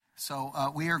So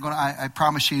we are going to, I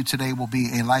promise you today will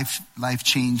be a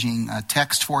life-changing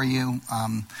text for you.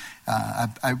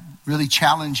 I really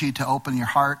challenge you to open your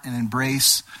heart and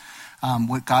embrace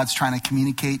what God's trying to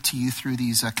communicate to you through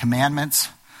these commandments.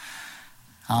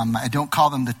 I don't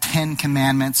call them the 10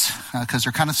 Commandments because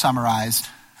they're kind of summarized.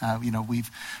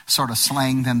 We've sort of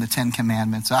slanged them the 10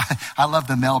 Commandments. I love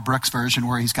the Mel Brooks version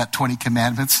where he's got 20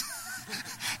 commandments.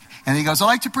 And he goes, I'd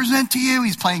like to present to you.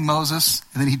 He's playing Moses.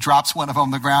 And then he drops one of them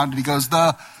on the ground and he goes,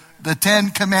 the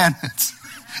 10 Commandments.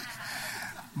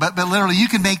 But literally you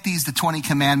can make these the 20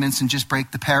 Commandments and just break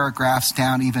the paragraphs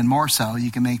down even more so. You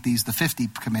can make these the 50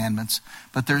 Commandments.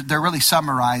 But they're really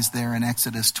summarized there in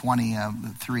Exodus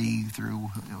 23 through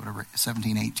whatever,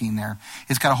 17, 18 there.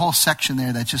 It's got a whole section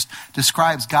there that just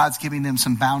describes God's giving them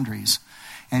some boundaries.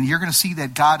 And you're going to see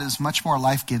that God is much more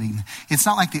life-giving. It's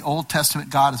not like the Old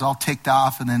Testament God is all ticked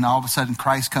off and then all of a sudden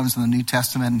Christ comes in the New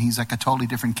Testament and he's like a totally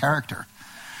different character.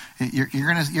 You're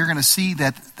going to see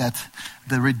that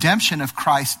the redemption of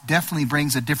Christ definitely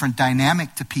brings a different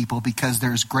dynamic to people because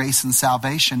there's grace and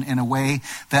salvation in a way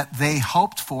that they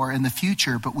hoped for in the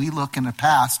future, but we look in the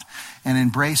past and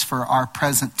embrace for our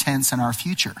present tense and our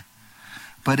future.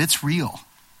 But it's real.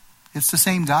 It's the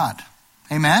same God.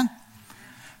 Amen?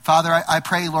 Father, I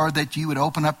pray, Lord, that you would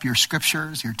open up your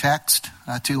scriptures, your text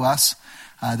to us,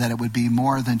 that it would be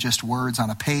more than just words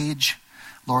on a page.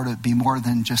 Lord, it would be more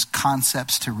than just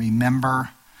concepts to remember.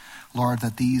 Lord,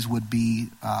 that these would be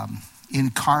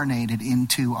incarnated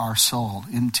into our soul,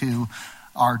 into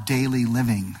our daily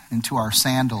living, into our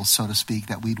sandals, so to speak,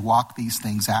 that we'd walk these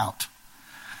things out.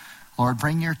 Lord,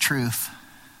 bring your truth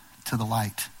to the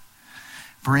light.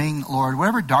 Bring, Lord,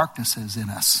 whatever darkness is in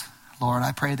us, Lord,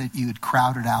 I pray that you would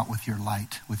crowd it out with your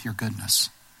light, with your goodness.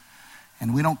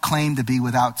 And we don't claim to be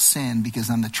without sin because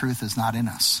then the truth is not in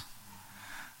us.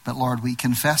 But Lord, we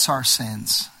confess our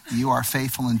sins. You are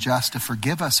faithful and just to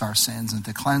forgive us our sins and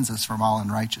to cleanse us from all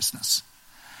unrighteousness.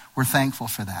 We're thankful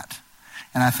for that.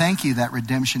 And I thank you that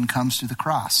redemption comes through the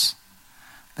cross,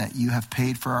 that you have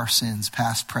paid for our sins,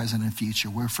 past, present, and future.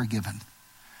 We're forgiven.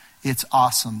 It's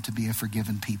awesome to be a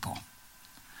forgiven people,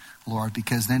 Lord,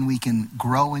 because then we can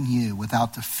grow in you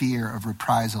without the fear of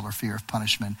reprisal or fear of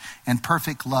punishment. And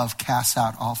perfect love casts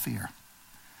out all fear.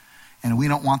 And we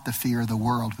don't want the fear of the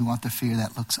world. We want the fear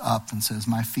that looks up and says,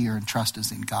 my fear and trust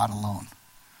is in God alone.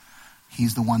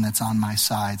 He's the one that's on my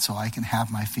side, so I can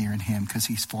have my fear in him because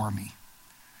he's for me.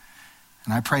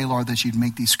 And I pray, Lord, that you'd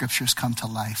make these scriptures come to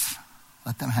life.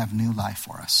 Let them have new life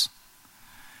for us.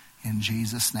 In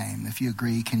Jesus' name. If you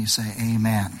agree, can you say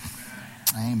amen?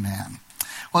 Amen.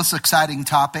 Well, it's an exciting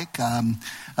topic,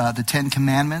 the 10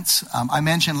 Commandments. I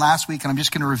mentioned last week, and I'm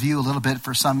just going to review a little bit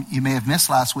for some you may have missed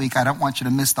last week. I don't want you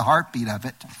to miss the heartbeat of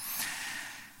it.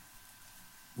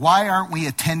 Why aren't we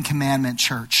a 10 Commandment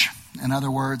church? In other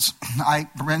words, I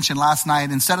mentioned last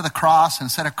night, instead of the cross,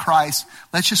 instead of Christ,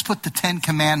 let's just put the 10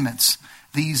 Commandments,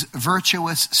 these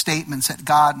virtuous statements that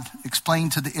God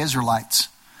explained to the Israelites,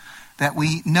 that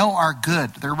we know are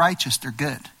good. They're righteous, they're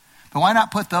good. But why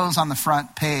not put those on the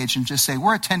front page and just say,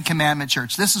 we're a 10 Commandment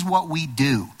church. This is what we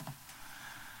do.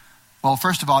 Well,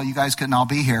 first of all, you guys couldn't all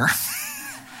be here,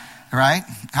 right?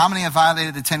 How many have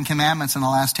violated the 10 Commandments in the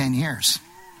last 10 years?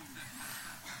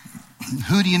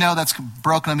 Who do you know that's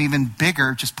broken them even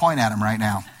bigger? Just point at them right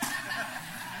now.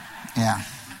 Yeah.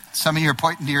 Some of you are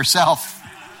pointing to yourself.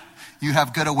 You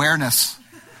have good awareness.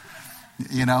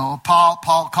 You know, Paul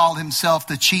called himself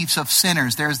the chief of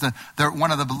sinners. There's the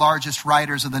one of the largest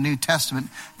writers of the New Testament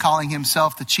calling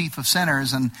himself the chief of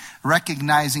sinners and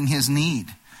recognizing his need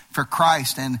for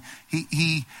Christ. And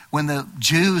he when the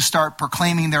Jews start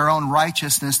proclaiming their own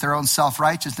righteousness, their own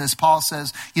self-righteousness, Paul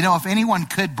says, you know, if anyone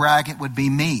could brag, it would be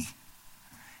me.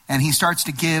 And he starts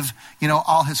to give, you know,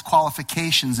 all his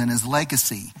qualifications and his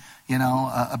legacy. You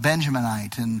know, a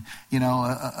Benjaminite, and you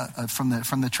know, from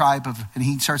the tribe of, and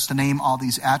he starts to name all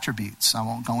these attributes. I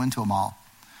won't go into them all.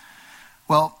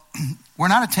 Well, we're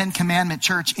not a 10 Commandment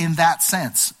church in that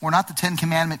sense. We're not the 10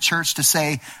 Commandment church to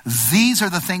say these are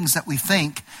the things that we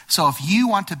think. So if you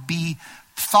want to be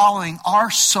following our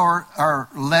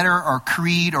letter or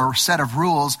creed or set of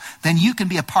rules, then you can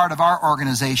be a part of our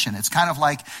organization. It's kind of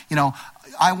like, you know,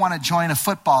 I want to join a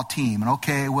football team. And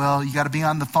okay, well, you got to be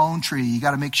on the phone tree. You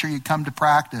got to make sure you come to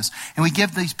practice. And we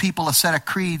give these people a set of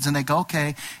creeds and they go,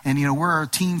 okay. And, you know, we're a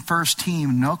team first team.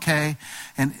 And okay.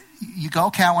 And you go,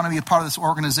 okay, I want to be a part of this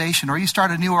organization. Or you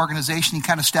start a new organization, you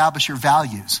kind of establish your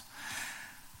values.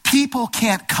 People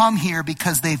can't come here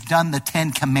because they've done the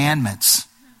 10 Commandments.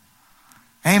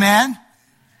 Amen?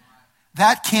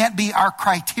 That can't be our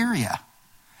criteria.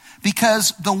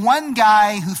 Because the one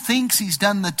guy who thinks he's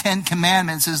done the 10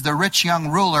 Commandments is the rich young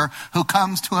ruler who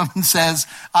comes to him and says,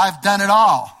 I've done it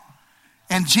all.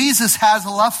 And Jesus has a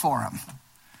love for him.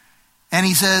 And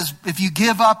he says, if you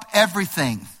give up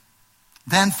everything,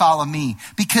 then follow me.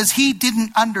 Because he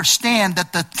didn't understand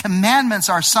that the commandments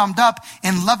are summed up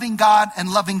in loving God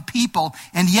and loving people.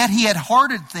 And yet he had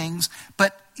hoarded things,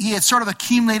 but he had sort of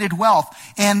accumulated wealth.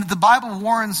 And the Bible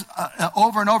warns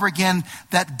over and over again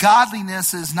that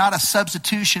godliness is not a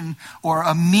substitution or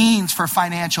a means for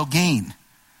financial gain.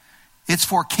 It's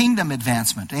for kingdom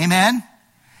advancement. Amen?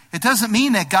 It doesn't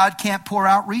mean that God can't pour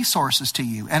out resources to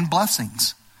you and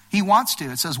blessings. He wants to.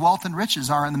 It says wealth and riches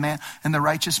are in the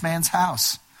righteous man's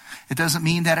house. It doesn't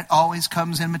mean that it always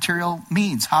comes in material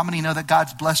means. How many know that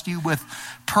God's blessed you with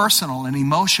personal and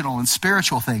emotional and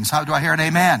spiritual things? How do I hear an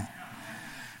amen?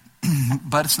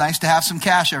 But it's nice to have some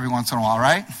cash every once in a while,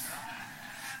 right?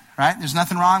 Right? There's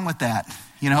nothing wrong with that.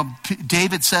 You know,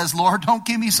 David says, Lord, don't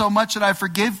give me so much that I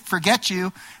forget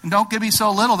you, and don't give me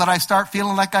so little that I start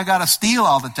feeling like I got to steal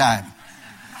all the time.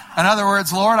 In other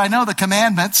words, Lord, I know the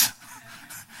commandments,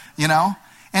 you know.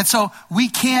 And so we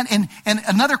can't, and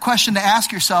another question to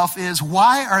ask yourself is,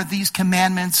 why are these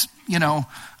commandments,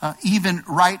 even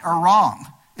right or wrong?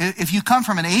 If you come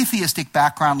from an atheistic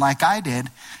background like I did,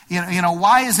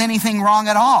 why is anything wrong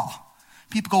at all?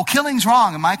 People go, killing's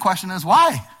wrong. And my question is,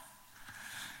 why?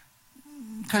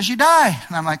 Because you die.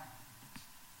 And I'm like,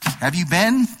 have you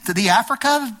been to the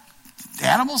Africa?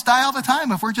 Animals die all the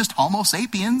time. If we're just Homo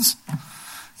sapiens,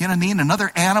 you know what I mean?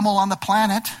 Another animal on the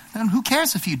planet, then who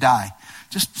cares if you die?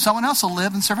 Just someone else will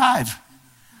live and survive.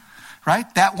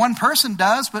 Right? That one person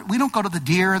does, but we don't go to the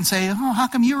deer and say, oh, how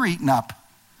come you were eaten up?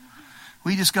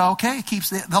 We just go, okay, it keeps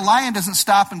the lion doesn't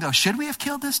stop and go, should we have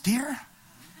killed this deer?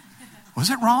 Was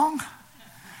it wrong?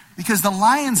 Because the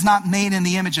lion's not made in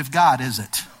the image of God, is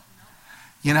it?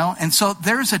 And so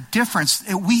there's a difference.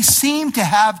 We seem to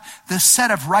have this set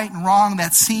of right and wrong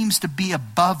that seems to be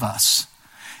above us.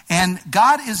 And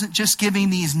God isn't just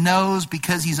giving these no's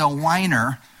because he's a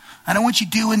whiner. I don't want you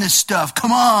doing this stuff.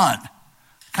 Come on.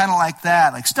 Kind of like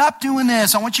that. Like, stop doing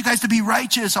this. I want you guys to be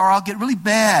righteous or I'll get really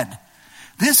bad.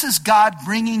 This is God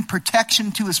bringing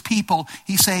protection to his people.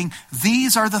 He's saying,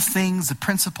 these are the things, the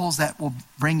principles that will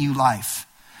bring you life.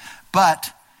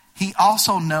 But he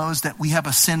also knows that we have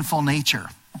a sinful nature.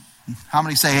 How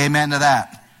many say amen to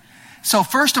that? So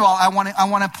first of all, I want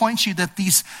to point you that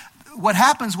what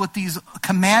happens with these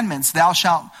commandments, thou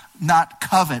shalt not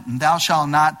covet, and thou shalt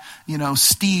not,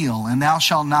 steal, and thou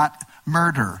shalt not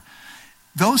murder.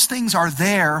 Those things are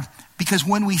there because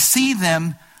when we see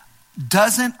them,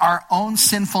 doesn't our own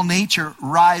sinful nature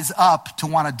rise up to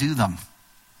want to do them?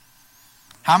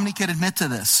 How many can admit to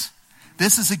this?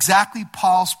 This is exactly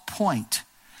Paul's point.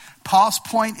 Paul's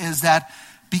point is that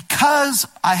because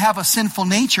I have a sinful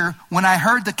nature, when I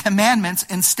heard the commandments,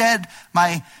 instead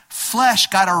my flesh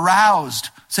got aroused.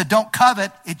 Said, don't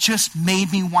covet. It just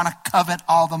made me want to covet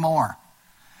all the more.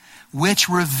 Which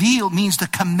means the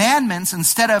commandments,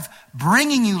 instead of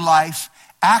bringing you life,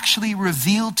 actually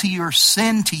revealed to your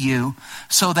sin to you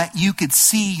so that you could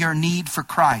see your need for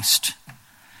Christ.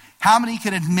 How many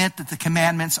can admit that the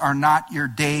commandments are not your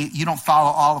day? You don't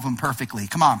follow all of them perfectly.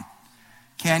 Come on.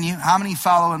 Can you? How many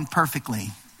follow them perfectly?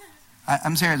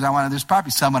 I'm serious. There's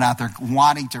probably someone out there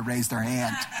wanting to raise their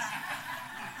hand.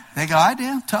 They go, I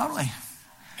do, totally.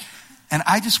 And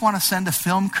I just want to send a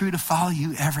film crew to follow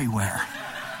you everywhere.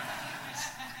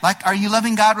 Like, are you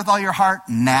loving God with all your heart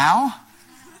now?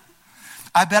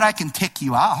 I bet I can tick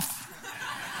you off.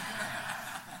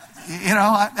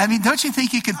 Don't you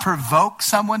think you could provoke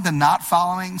someone to not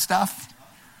following stuff?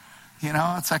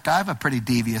 It's like I have a pretty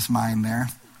devious mind there.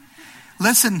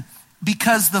 Listen,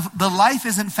 because the life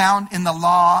isn't found in the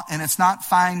law and it's not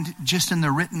found just in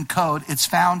the written code. It's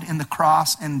found in the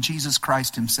cross and Jesus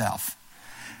Christ himself.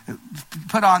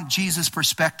 Put on Jesus'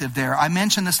 perspective there. I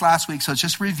mentioned this last week, so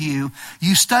just review.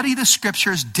 You study the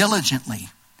scriptures diligently.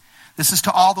 This is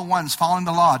to all the ones following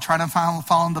the law, trying to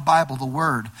follow the Bible, the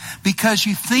word, because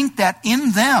you think that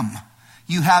in them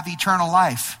you have eternal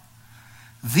life.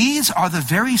 These are the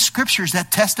very scriptures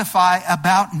that testify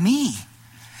about me.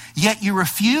 Yet you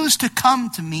refuse to come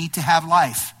to me to have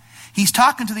life. He's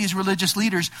talking to these religious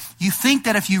leaders. You think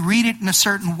that if you read it in a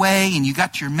certain way and you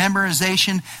got your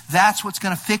memorization, that's what's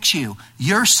going to fix you,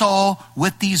 your soul,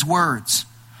 with these words.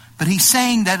 But he's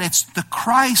saying that it's the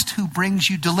Christ who brings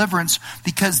you deliverance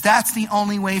because that's the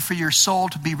only way for your soul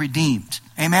to be redeemed.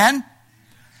 Amen?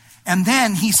 And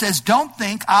then he says, don't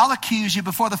think I'll accuse you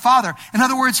before the Father. In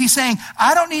other words, he's saying,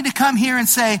 I don't need to come here and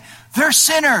say, they're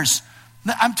sinners.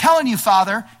 I'm telling you,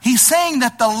 Father, he's saying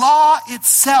that the law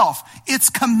itself, its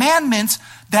commandments,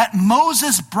 that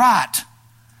Moses brought,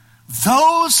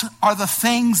 those are the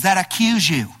things that accuse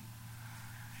you.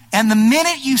 And the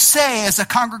minute you say as a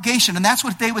congregation, and that's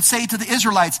what they would say to the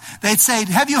Israelites, they'd say,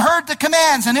 have you heard the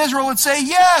commands? And Israel would say,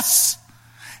 yes.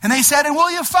 And they said, and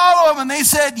will you follow them? And they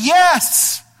said,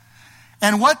 yes.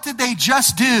 And what did they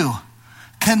just do?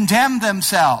 Condemn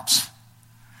themselves.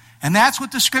 And that's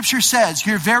what the scripture says.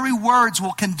 Your very words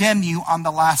will condemn you on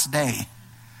the last day.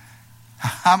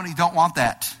 How many don't want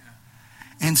that?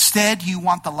 Instead, you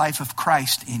want the life of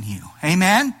Christ in you.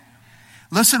 Amen?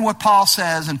 Listen what Paul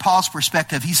says in Paul's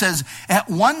perspective. He says, at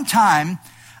one time,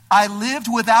 I lived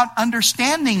without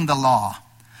understanding the law.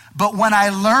 But when I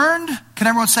learned, can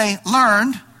everyone say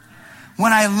learned?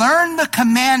 When I learned the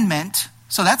commandment,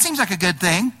 so that seems like a good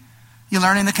thing. You're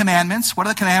learning the commandments. What are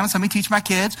the commandments? Let me teach my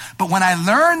kids. But when I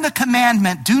learned the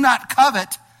commandment, do not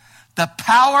covet, the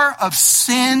power of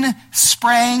sin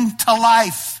sprang to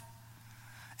life.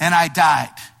 And I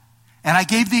died. And I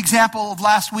gave the example of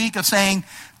last week of saying,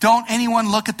 don't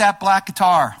anyone look at that black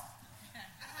guitar.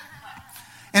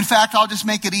 In fact, I'll just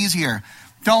make it easier.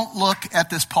 Don't look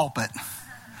at this pulpit.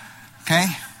 Okay?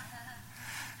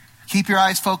 Keep your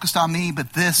eyes focused on me,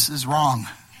 but this is wrong.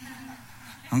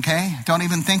 Okay? Don't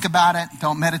even think about it.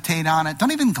 Don't meditate on it.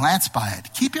 Don't even glance by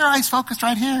it. Keep your eyes focused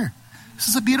right here. This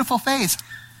is a beautiful face.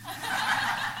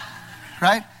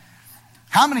 Right?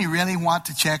 How many really want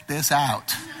to check this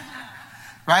out?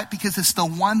 Right? Because it's the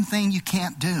one thing you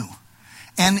can't do.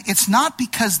 And it's not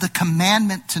because the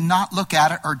commandment to not look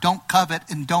at it or don't covet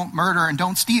and don't murder and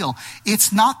don't steal.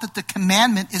 It's not that the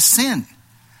commandment is sin.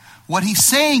 What he's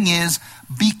saying is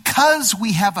because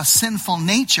we have a sinful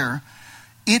nature,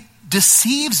 it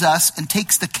deceives us and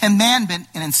takes the commandment,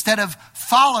 and instead of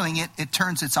following it, it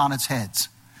turns it on its heads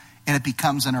and it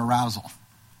becomes an arousal.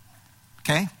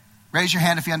 Okay? Raise your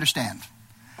hand if you understand.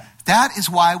 That is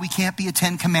why we can't be a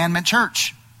 10 commandment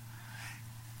church.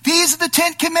 These are the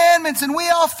 10 commandments and we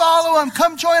all follow them.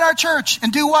 Come join our church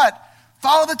and do what?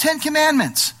 Follow the 10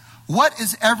 commandments. What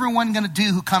is everyone going to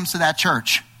do who comes to that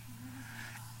church?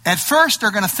 At first,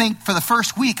 they're going to think for the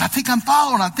first week, I think I'm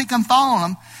following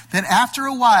them. Then after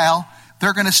a while,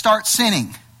 they're going to start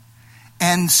sinning.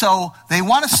 And so they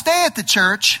want to stay at the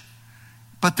church,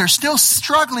 but they're still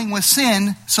struggling with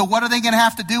sin. So what are they going to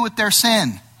have to do with their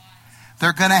sin?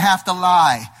 They're going to have to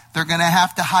lie. They're going to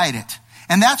have to hide it.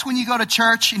 And that's when you go to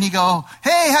church and you go,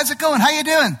 hey, how's it going? How you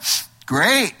doing?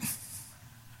 Great.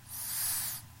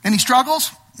 Any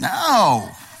struggles? No.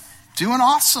 Doing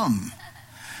awesome.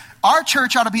 Our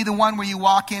church ought to be the one where you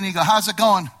walk in and you go, how's it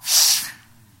going?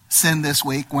 Sin this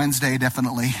week, Wednesday,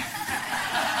 definitely.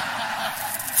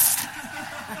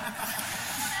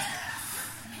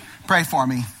 Pray for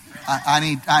me. I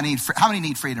need. How many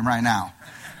need freedom right now?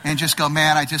 And just go,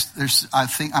 man, I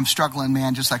think I'm struggling,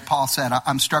 man. Just like Paul said,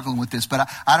 I'm struggling with this, but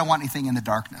I don't want anything in the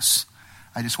darkness.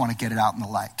 I just want to get it out in the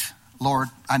light. Lord,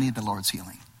 I need the Lord's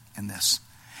healing in this.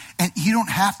 And you don't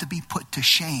have to be put to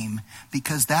shame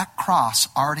because that cross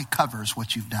already covers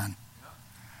what you've done.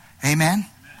 Amen?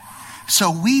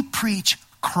 So we preach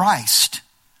Christ.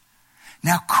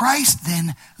 Now Christ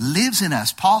then lives in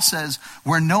us. Paul says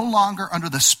we're no longer under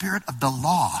the spirit of the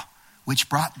law, which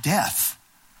brought death.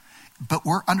 But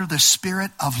we're under the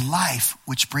spirit of life,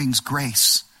 which brings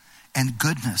grace and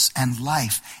goodness and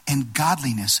life and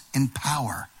godliness and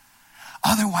power.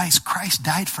 Otherwise, Christ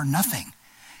died for nothing.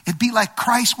 It'd be like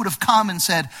Christ would have come and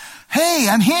said, hey,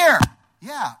 I'm here.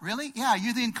 Yeah, really? Yeah,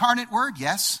 you're the incarnate word?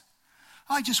 Yes.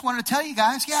 Oh, I just wanted to tell you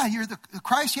guys, yeah, you're the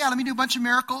Christ. Yeah, let me do a bunch of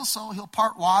miracles. So he'll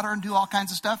part water and do all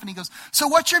kinds of stuff. And he goes, so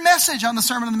what's your message on the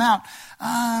Sermon on the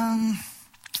Mount?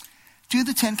 Do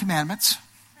the 10 Commandments.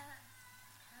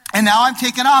 And now I'm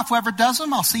taking off. Whoever does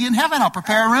them, I'll see you in heaven. I'll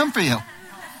prepare a room for you.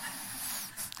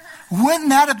 Wouldn't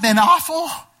that have been awful?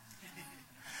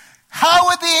 How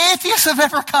would the atheists have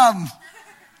ever come?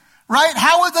 Right?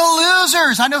 How would the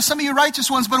losers? I know some of you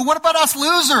righteous ones, but what about us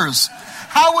losers?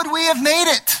 How would we have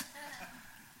made it?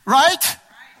 Right?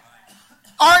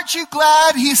 Aren't you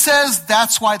glad? He says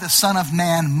that's why the Son of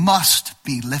Man must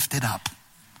be lifted up.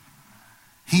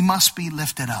 He must be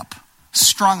lifted up,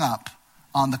 strung up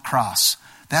on the cross.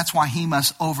 That's why he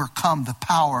must overcome the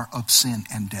power of sin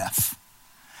and death.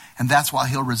 And that's why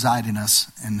he'll reside in us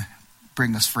and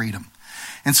bring us freedom.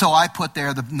 And so I put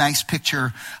there the nice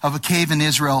picture of a cave in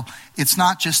Israel. It's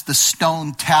not just the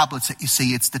stone tablets that you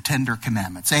see, it's the tender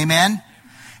commandments. Amen?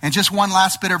 And just one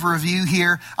last bit of review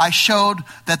here. I showed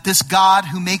that this God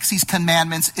who makes these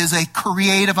commandments is a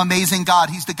creative, amazing God.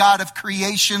 He's the God of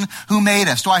creation who made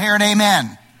us. Do I hear an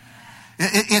amen?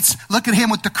 It's, look at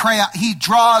him with the crayon. He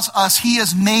draws us. He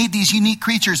has made these unique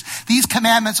creatures. These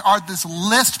commandments are this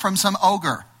list from some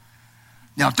ogre.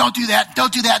 Don't do that,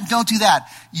 don't do that, and don't do that.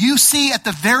 You see at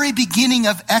the very beginning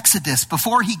of Exodus,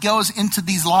 before he goes into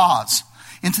these laws,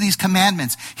 into these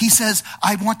commandments, he says,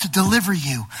 I want to deliver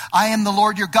you. I am the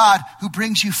Lord your God who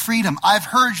brings you freedom. I've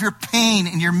heard your pain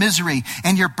and your misery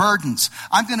and your burdens.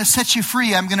 I'm going to set you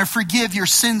free. I'm going to forgive your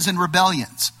sins and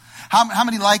rebellions. How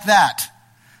many like that?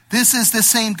 This is the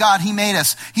same God. He made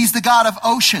us. He's the God of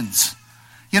oceans.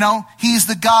 He's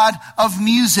the God of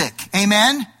music.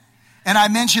 Amen? And I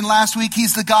mentioned last week,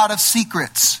 he's the God of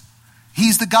secrets.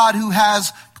 He's the God who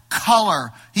has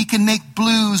color. He can make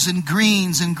blues and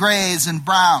greens and grays and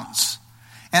browns.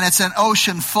 And it's an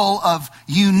ocean full of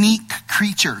unique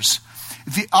creatures.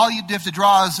 All you have to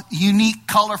draw is unique,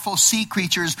 colorful sea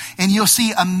creatures, and you'll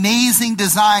see amazing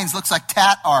designs. Looks like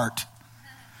tat art.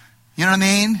 You know what I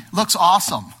mean? Looks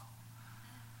awesome.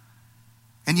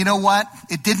 And you know what?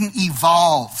 It didn't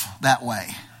evolve that way.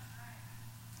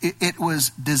 It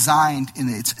was designed in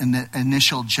its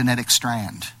initial genetic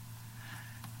strand.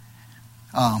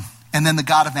 And then the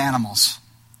God of animals.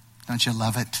 Don't you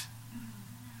love it?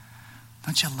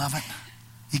 Don't you love it?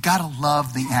 You got to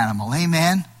love the animal.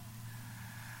 Amen?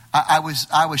 I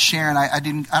was sharing, I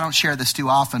don't share this too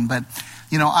often, but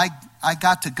I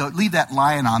got to go, leave that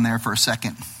lion on there for a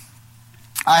second.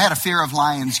 I had a fear of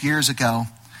lions years ago.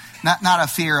 Not a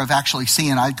fear of actually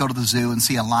seeing. I'd go to the zoo and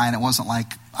see a lion. It wasn't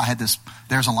like I had this,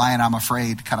 there's a lion, I'm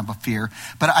afraid, kind of a fear.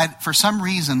 But for some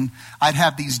reason, I'd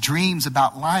have these dreams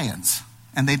about lions,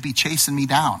 and they'd be chasing me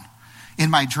down in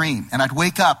my dream. And I'd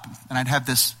wake up, and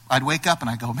I'd wake up and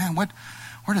I'd go, man, where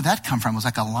did that come from? It was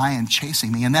like a lion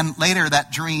chasing me. And then later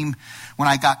that dream, when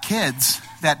I got kids,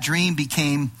 that dream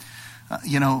became,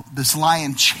 this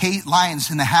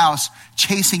lions in the house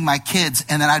chasing my kids.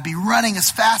 And then I'd be running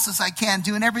as fast as I can,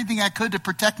 doing everything I could to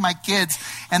protect my kids.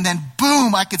 And then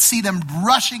boom, I could see them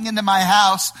rushing into my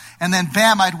house. And then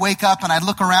bam, I'd wake up and I'd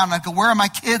look around and I'd go, where are my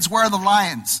kids? Where are the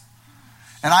lions?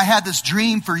 And I had this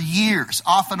dream for years,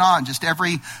 off and on, just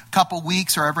every couple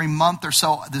weeks or every month or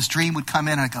so, this dream would come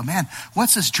in and I'd go, man,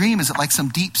 what's this dream? Is it like some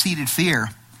deep-seated fear?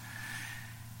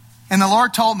 And the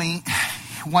Lord told me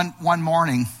one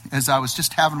morning, as I was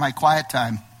just having my quiet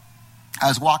time, I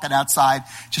was walking outside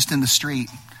just in the street.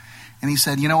 And he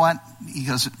said, you know what? He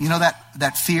goes,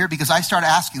 that fear? Because I started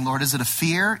asking, Lord, is it a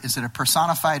fear? Is it a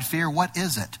personified fear? What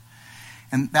is it?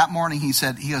 And that morning he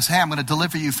goes, hey, I'm going to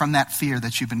deliver you from that fear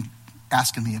that you've been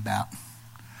asking me about.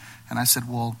 And I said,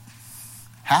 well,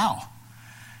 how?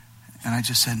 And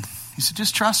he said,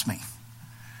 just trust me.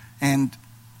 And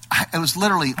it was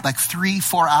literally like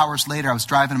 3-4 hours later, I was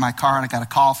driving in my car and I got a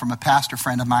call from a pastor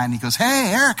friend of mine. He goes,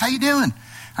 hey, Eric, how you doing?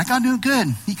 I go, I'm doing good.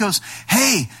 He goes,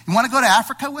 hey, you want to go to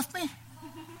Africa with me?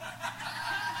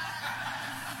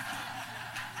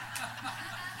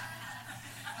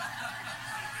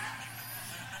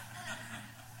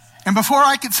 And before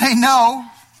I could say no,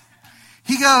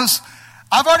 he goes,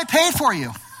 I've already paid for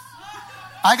you.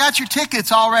 I got your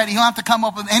tickets already. You don't have to come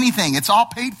up with anything. It's all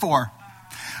paid for.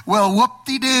 Well,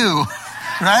 whoop-de-doo,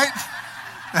 right?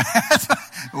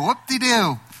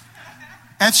 Whoop-de-doo.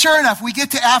 And sure enough, we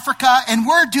get to Africa, and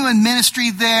we're doing ministry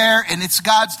there, and it's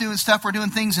God's doing stuff. We're doing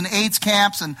things in AIDS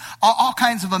camps and all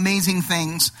kinds of amazing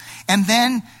things. And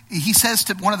then he says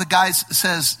to one of the guys,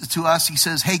 says to us, he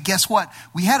says, hey, guess what?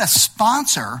 We had a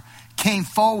sponsor came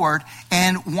forward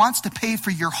and wants to pay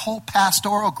for your whole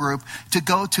pastoral group to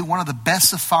go to one of the best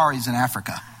safaris in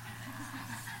Africa.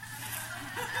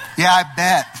 Yeah,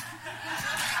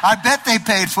 I bet they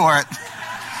paid for it.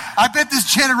 I bet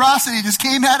this generosity just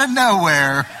came out of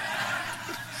nowhere.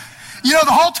 The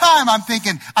whole time I'm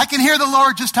thinking, I can hear the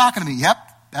Lord just talking to me. Yep,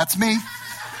 that's me.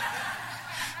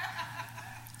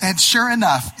 And sure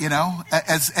enough,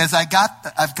 as I've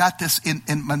got this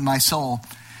in my soul.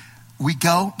 We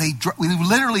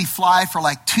literally fly for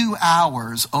like 2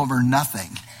 hours over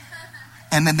nothing.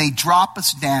 And then they drop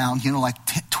us down, like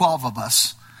 12 of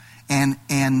us. And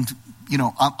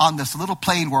on this little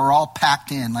plane where we're all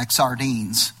packed in like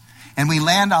sardines. And we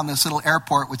land on this little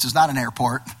airport, which is not an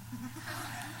airport.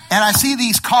 And I see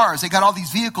these cars. They got all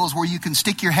these vehicles where you can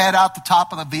stick your head out the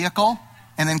top of the vehicle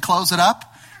and then close it up.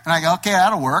 And I go, okay,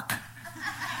 that'll work.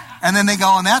 And then they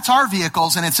go, and that's our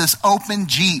vehicles. And it's this open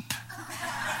Jeep.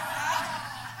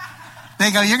 They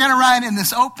go, you're going to ride in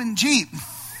this open Jeep.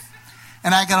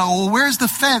 And I go, well, where's the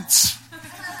fence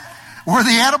where the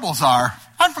animals are?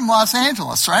 I'm from Los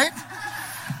Angeles, right?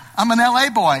 I'm an LA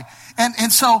boy.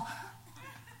 And so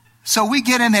we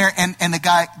get in there and the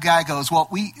guy goes,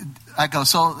 I go,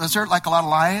 so is there like a lot of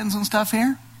lions and stuff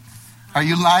here? Are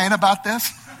you lying about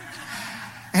this?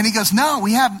 And he goes, no,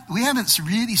 we haven't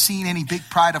really seen any big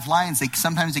pride of lions.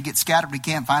 Sometimes they get scattered. We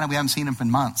can't find them. We haven't seen them for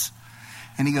months.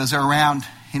 And he goes, they're around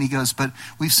And he goes, but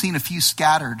we've seen a few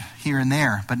scattered here and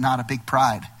there, but not a big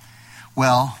pride.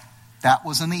 Well, that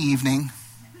was in the evening.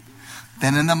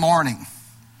 Then in the morning,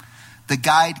 the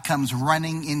guide comes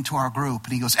running into our group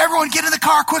and he goes, everyone get in the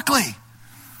car quickly.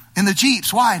 In the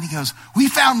Jeeps. Why? And he goes, we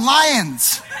found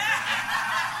lions.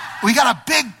 We got a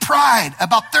big pride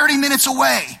about 30 minutes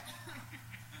away.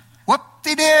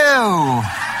 Whoop-de-doo.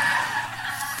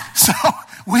 So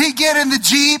we get in the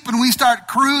Jeep and we start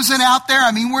cruising out there.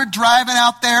 I mean, we're driving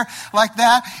out there like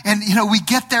that. And, we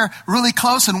get there really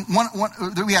close. And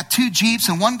we have two Jeeps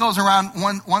and one goes around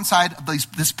one side of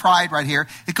this pride right here.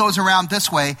 It goes around this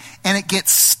way and it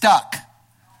gets stuck.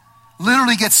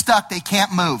 Literally gets stuck. They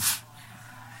can't move.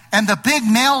 And the big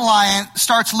male lion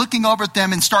starts looking over at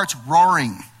them and starts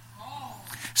roaring.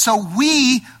 So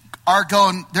we are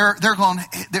going,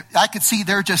 I could see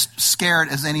they're just scared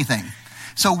as anything.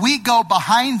 So we go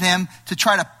behind them to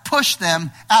try to push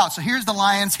them out. So here's the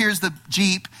lions, here's the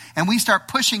Jeep, and we start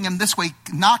pushing them this way,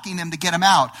 knocking them to get them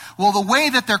out. Well, the way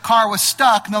that their car was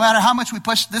stuck, no matter how much we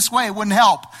pushed this way, it wouldn't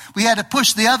help. We had to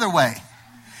push the other way.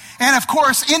 And of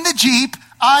course, in the Jeep,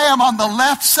 I am on the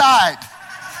left side.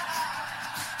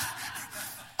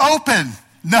 Open.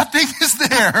 Nothing is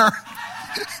there.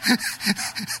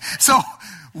 So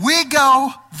we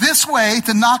go this way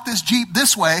to knock this Jeep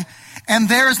this way, and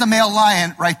there's the male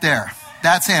lion right there.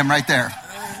 That's him right there.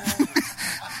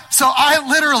 So I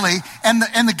literally, and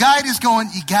the guide is going,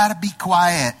 you gotta be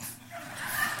quiet.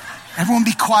 Everyone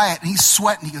be quiet. And he's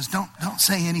sweating. He goes, don't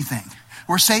say anything.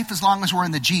 We're safe as long as we're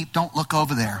in the Jeep. Don't look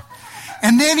over there.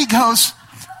 And then he goes,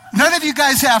 none of you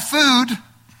guys have food.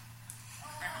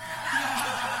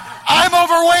 I'm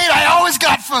overweight. I always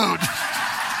got food.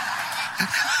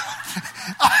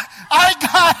 I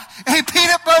got a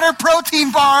peanut butter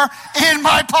protein bar in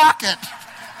my pocket.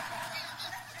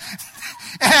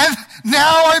 And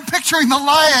now I'm picturing the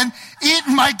lion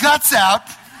eating my guts out.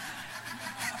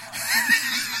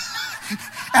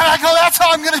 And I go, that's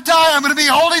how I'm going to die. I'm going to be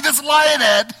holding this lion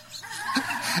head.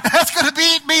 That's going to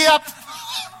beat me up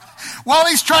while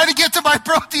he's trying to get to my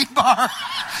protein bar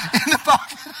in the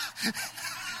pocket.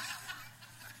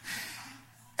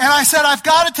 And I said, I've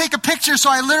got to take a picture. So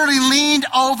I literally leaned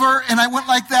over and I went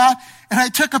like that. And I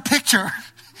took a picture.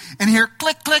 And here,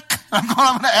 click, click. I'm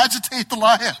going to agitate the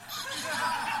lion.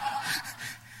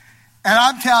 And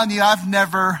I'm telling you, I've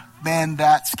never been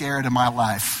that scared in my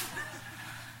life.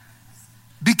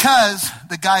 Because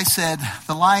the guy said,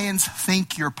 the lions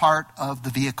think you're part of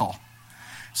the vehicle.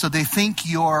 So they think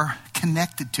you're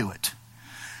connected to it.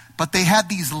 But they had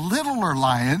these littler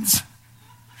lions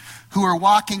who were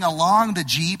walking along the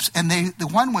Jeeps, and the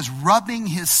one was rubbing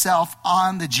himself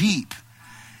on the Jeep.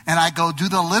 And I go, do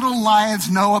the little lions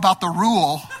know about the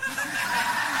rule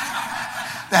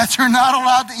that you're not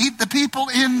allowed to eat the people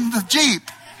in the Jeep?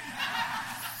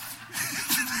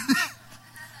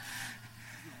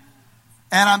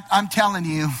 And I'm telling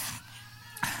you,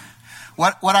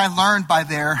 what I learned by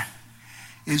there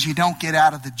is you don't get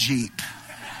out of the Jeep.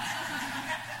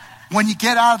 When you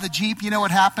get out of the Jeep, you know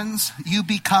what happens? You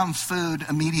become food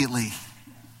immediately.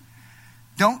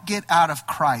 Don't get out of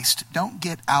Christ. Don't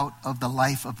get out of the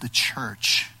life of the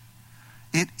church.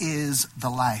 It is the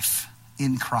life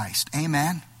in Christ.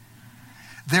 Amen?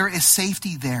 There is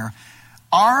safety there.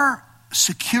 Our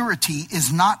security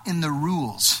is not in the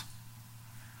rules.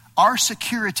 Our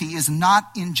security is not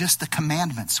in just the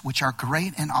commandments, which are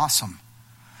great and awesome.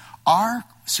 Our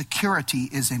security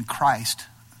is in Christ,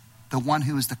 the one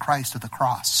who is the Christ of the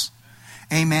cross.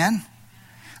 Amen?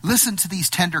 Listen to these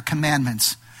tender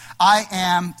commandments. I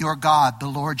am your God, the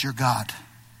Lord your God.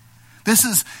 This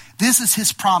is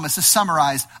his promise. It's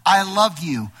summarized. I love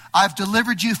you. I've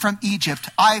delivered you from Egypt.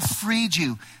 I've freed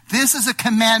you. This is a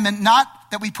commandment not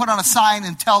that we put on a sign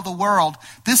and tell the world.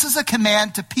 This is a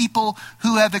command to people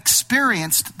who have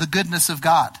experienced the goodness of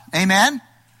God. Amen?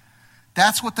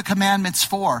 That's what the commandment's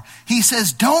for. He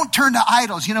says, don't turn to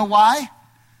idols. You know why?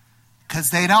 Because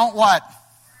they don't what?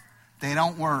 They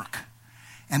don't work.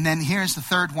 And then here's the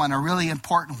third one, a really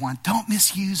important one. Don't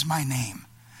misuse my name.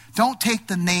 Don't take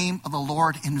the name of the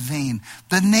Lord in vain.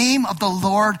 The name of the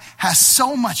Lord has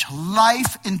so much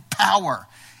life and power.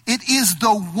 It is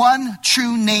the one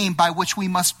true name by which we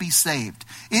must be saved.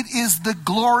 It is the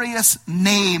glorious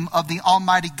name of the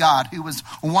Almighty God, who is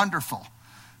wonderful,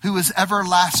 who is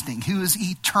everlasting, who is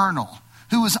eternal,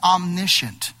 who is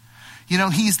omniscient. You know,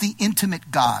 he's the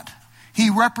intimate God. He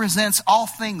represents all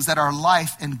things that are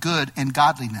life and good and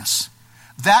godliness.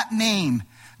 That name,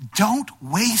 don't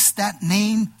waste that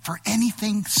name for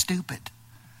anything stupid.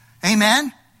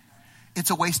 Amen? It's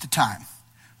a waste of time.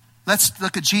 Let's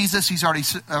look at Jesus.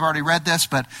 I've already read this,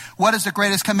 but what is the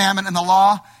greatest commandment in the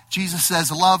law? Jesus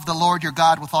says, love the Lord your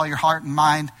God with all your heart and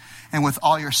mind and with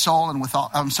all your soul and with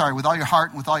all your heart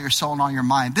and with all your soul and all your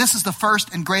mind. This is the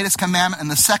first and greatest commandment, and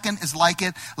the second is like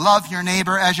it. Love your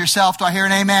neighbor as yourself. Do I hear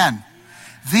an amen?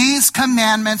 These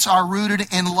commandments are rooted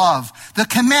in love. The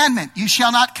commandment, you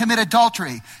shall not commit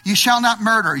adultery, you shall not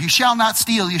murder, you shall not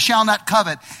steal, you shall not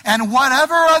covet, and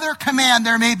whatever other command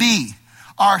there may be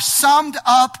are summed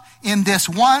up in this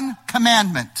one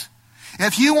commandment.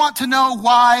 If you want to know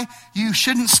why you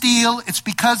shouldn't steal, it's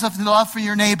because of the love for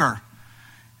your neighbor.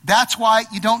 That's why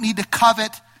you don't need to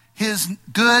covet his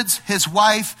goods, his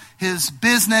wife, his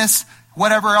business,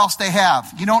 whatever else they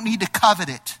have. You don't need to covet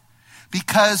it.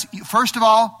 Because, first of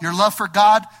all, your love for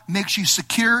God makes you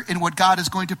secure in what God is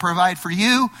going to provide for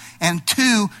you. And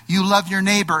two, you love your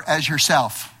neighbor as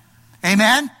yourself.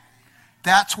 Amen?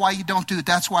 That's why you don't do it.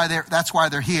 That's why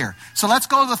they're here. So let's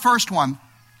go to the first one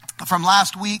from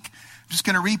last week. I'm just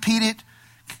going to repeat it.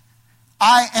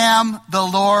 I am the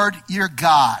Lord your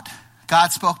God. God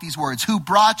spoke these words. Who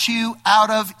brought you out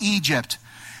of Egypt,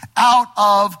 out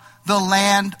of the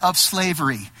land of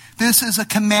slavery. This is a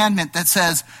commandment that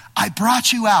says, I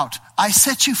brought you out. I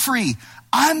set you free.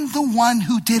 I'm the one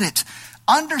who did it.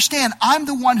 Understand, I'm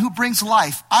the one who brings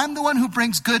life. I'm the one who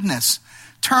brings goodness.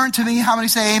 Turn to me. How many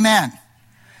say amen?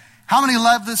 How many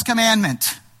love this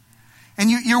commandment?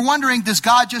 And you're wondering, does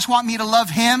God just want me to love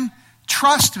him?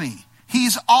 Trust me.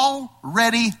 He's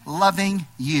already loving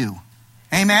you.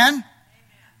 Amen?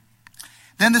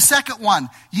 Then the second one,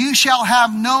 you shall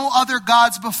have no other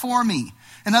gods before me.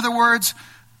 In other words,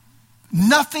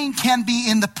 nothing can be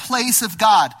in the place of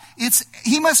God.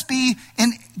 He must be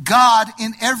in God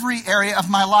in every area of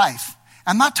my life.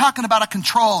 I'm not talking about a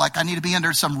control, like I need to be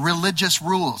under some religious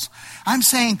rules. I'm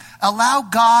saying allow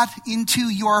God into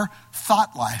your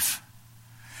thought life.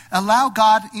 Allow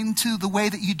God into the way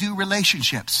that you do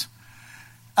relationships.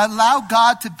 Allow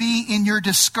God to be in your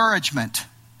discouragement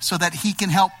so that he can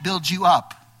help build you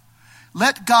up.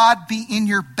 Let God be in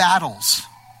your battles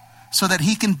so that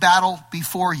he can battle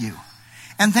before you.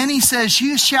 And then he says,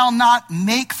 you shall not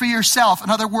make for yourself. In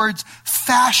other words,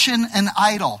 fashion an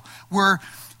idol where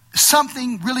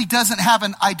something really doesn't have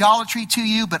an idolatry to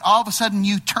you, but all of a sudden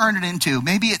you turn it into.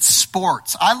 Maybe it's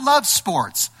sports. I love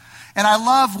sports. And I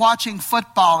love watching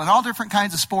football and all different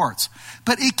kinds of sports.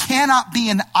 But it cannot be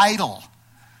an idol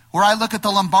where I look at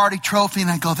the Lombardi Trophy and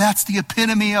I go, that's the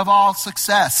epitome of all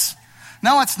success.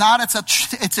 No, it's not.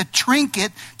 It's a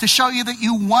trinket to show you that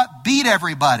you beat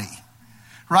everybody.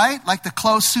 Right? Like the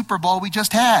close Super Bowl we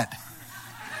just had.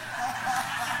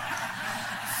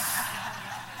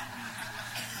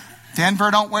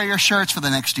 Denver, don't wear your shirts for the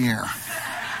next year.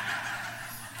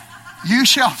 You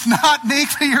shall not make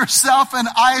for yourself an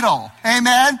idol.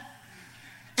 Amen?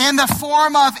 In the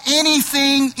form of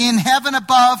anything in heaven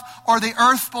above or the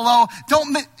earth below.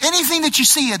 Anything that you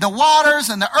see, the waters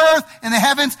and the earth and the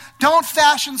heavens, don't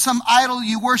fashion some idol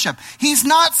you worship. He's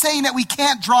not saying that we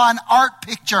can't draw an art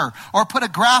picture or put a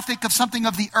graphic of something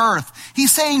of the earth.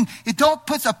 He's saying, don't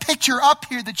put a picture up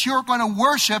here that you're going to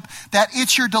worship, that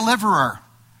it's your deliverer,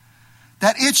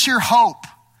 that it's your hope.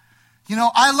 You know,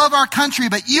 I love our country,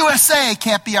 but USA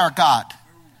can't be our God.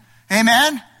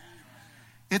 Amen?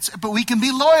 But we can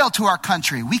be loyal to our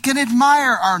country. We can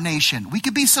admire our nation. We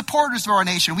can be supporters of our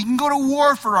nation. We can go to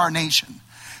war for our nation.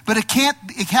 But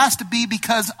it has to be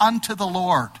because unto the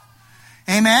Lord.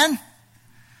 Amen?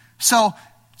 So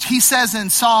he says in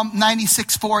Psalm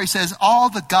 96:4, he says, all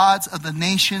the gods of the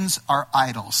nations are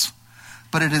idols,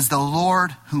 but it is the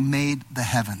Lord who made the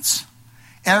heavens.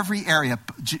 Every area.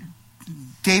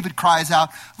 David cries out,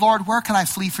 Lord, where can I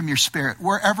flee from your spirit?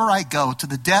 Wherever I go, to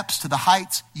the depths, to the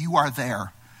heights, you are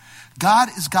there. God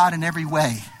is God in every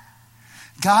way.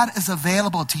 God is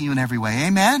available to you in every way.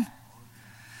 Amen?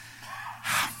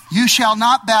 You shall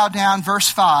not bow down, verse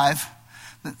 5,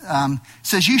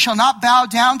 says, you shall not bow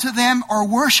down to them or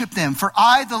worship them, for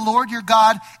I, the Lord your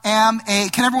God, am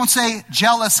can everyone say,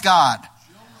 jealous God?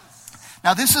 Jealous.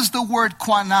 Now this is the word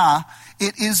quana.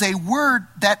 It is a word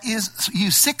that is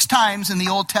used 6 times in the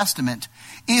Old Testament.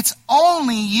 It's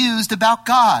only used about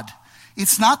God.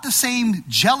 It's not the same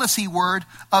jealousy word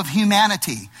of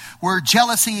humanity, where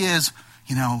jealousy is,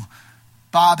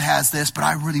 Bob has this, but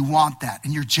I really want that,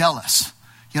 and you're jealous.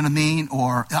 You know what I mean?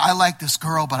 Or I like this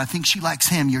girl, but I think she likes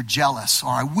him, you're jealous. Or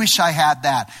I wish I had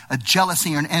that, a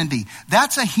jealousy or an envy.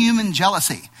 That's a human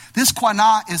jealousy. This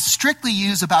quana is strictly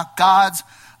used about God's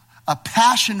a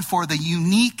passion for the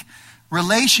unique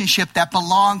relationship that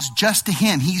belongs just to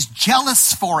him. He's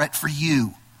jealous for it for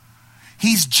you.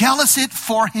 He's jealous it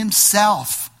for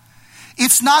himself.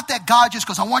 It's not that God just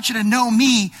goes, I want you to know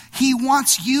me. He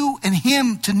wants you and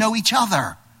him to know each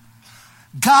other.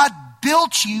 God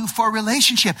built you for a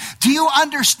relationship. Do you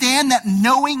understand that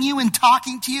knowing you and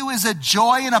talking to you is a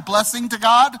joy and a blessing to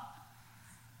God?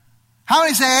 How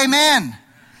many say amen?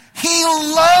 He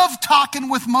loved talking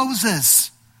with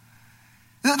Moses.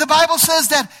 The Bible says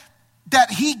that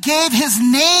he gave his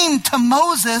name to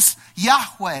Moses,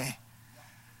 Yahweh.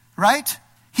 Right?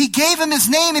 He gave him his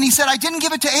name and he said, I didn't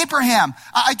give it to Abraham.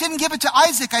 I didn't give it to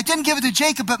Isaac. I didn't give it to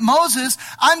Jacob. But Moses,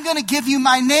 I'm going to give you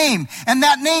my name. And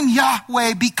that name,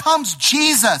 Yahweh, becomes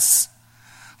Jesus.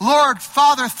 Lord,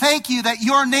 Father, thank you that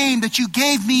your name, that you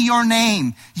gave me your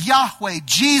name, Yahweh,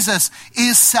 Jesus,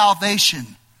 is salvation.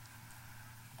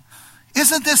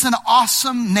 Isn't this an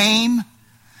awesome name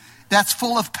that's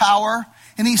full of power?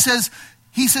 And he says,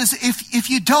 if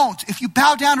you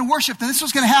bow down and worship, then this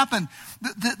was going to happen.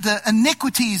 The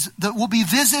iniquities that will be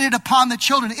visited upon the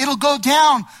children. It'll go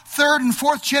down third and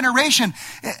fourth generation.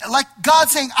 Like God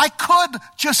saying, I could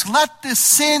just let this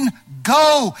sin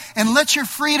go and let your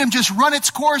freedom just run its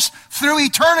course through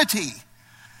eternity.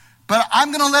 But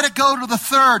I'm going to let it go to the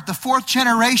third, the fourth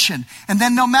generation. And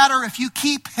then no matter if you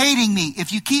keep hating me,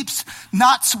 if you keep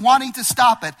not wanting to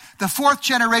stop it, the fourth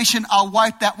generation, I'll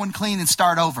wipe that one clean and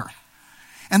start over.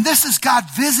 And this is God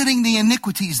visiting the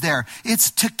iniquities there.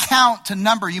 It's to count, to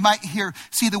number. You might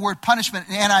see the word punishment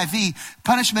in NIV.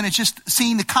 Punishment is just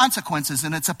seeing the consequences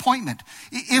and its appointment.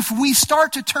 If we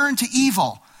start to turn to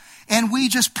evil and we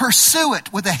just pursue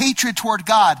it with a hatred toward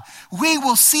God, we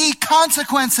will see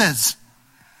consequences.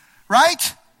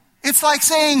 Right? It's like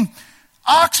saying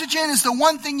oxygen is the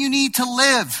one thing you need to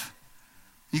live.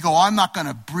 You go, I'm not going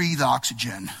to breathe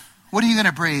oxygen. What are you going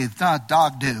to breathe?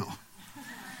 Dog do.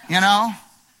 You know?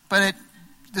 But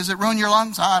does it ruin your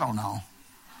lungs? I don't know.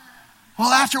 Well,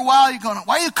 after a while, you're going,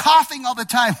 why are you coughing all the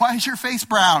time? Why is your face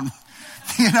brown?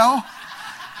 You know?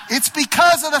 It's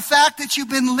because of the fact that you've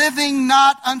been living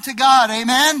not unto God.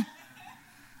 Amen?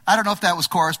 I don't know if that was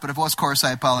chorus, but if it was chorus,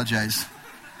 I apologize.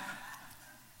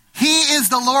 He is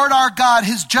the Lord our God.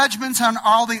 His judgments on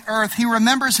all the earth. He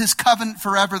remembers his covenant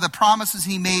forever, the promises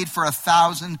he made for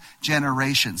 1,000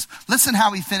 generations. Listen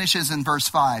how he finishes in verse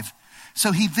 5.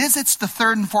 So he visits the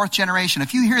third and fourth generation.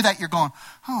 If you hear that, you're going,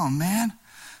 oh man,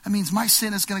 that means my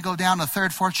sin is going to go down to the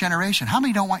third, fourth generation. How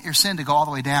many don't want your sin to go all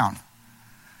the way down?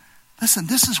 Listen,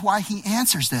 this is why he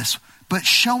answers this. But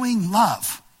showing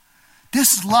love.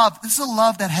 This is a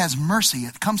love that has mercy.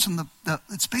 It comes from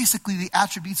it's basically the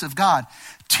attributes of God.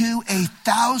 To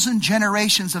 1,000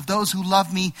 generations of those who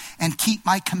love me and keep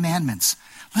my commandments.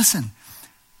 Listen,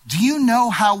 do you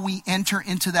know how we enter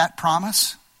into that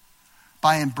promise?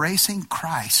 By embracing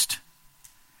Christ,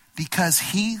 because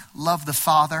he loved the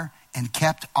Father and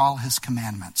kept all his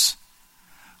commandments.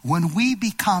 When we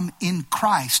become in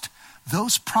Christ,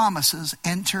 those promises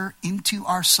enter into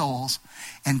our souls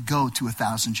and go to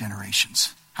 1,000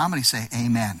 generations. How many say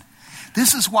amen?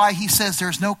 This is why he says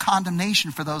there's no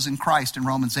condemnation for those in Christ in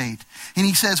Romans 8. And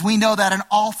he says, we know that in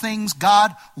all things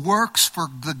God works for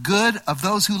the good of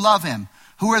those who love him.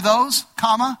 Who are those,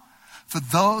 comma? For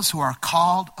those who are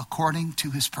called according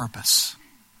to his purpose.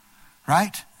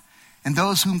 Right? And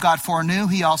those whom God foreknew,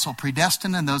 he also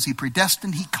predestined. And those he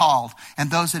predestined, he called.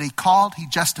 And those that he called, he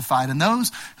justified. And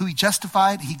those who he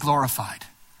justified, he glorified.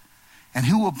 And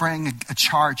who will bring a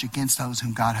charge against those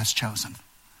whom God has chosen?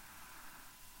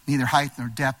 Neither height nor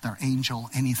depth nor angel,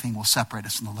 anything will separate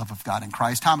us from the love of God in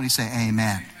Christ. How many say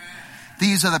amen? Amen.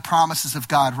 These are the promises of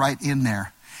God right in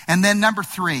there. And then number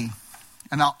 3,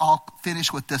 and I'll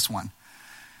finish with this one.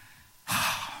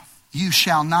 You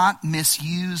shall not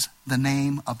misuse the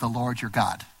name of the Lord your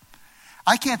God.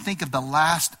 I can't think of the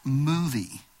last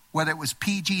movie, whether it was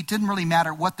PG, it didn't really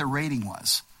matter what the rating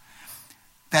was,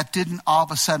 that didn't all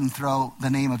of a sudden throw the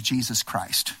name of Jesus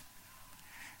Christ.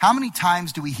 How many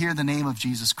times do we hear the name of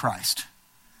Jesus Christ?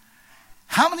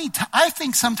 I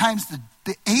think sometimes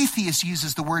the atheist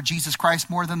uses the word Jesus Christ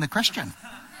more than the Christian.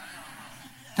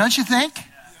 Don't you think?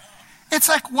 It's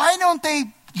like, why don't they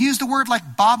use the word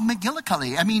like Bob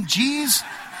McGillicuddy? I mean, Jesus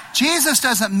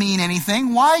doesn't mean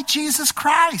anything. Why Jesus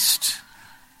Christ?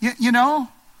 You know,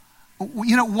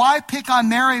 why pick on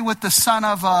Mary with the son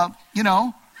of,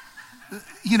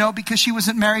 because she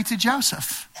wasn't married to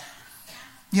Joseph?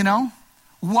 You know,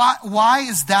 why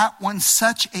is that one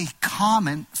such a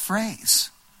common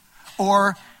phrase?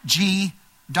 Or, gee,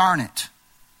 darn it.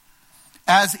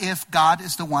 As if God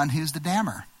is the one who's the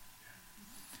damner.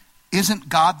 Isn't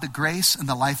God the grace and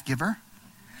the life giver?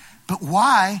 But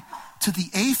why, to the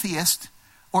atheist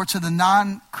or to the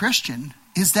non-Christian,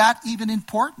 is that even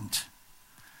important?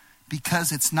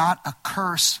 Because it's not a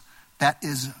curse that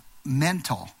is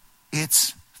mental.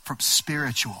 It's from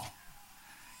spiritual.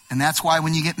 And that's why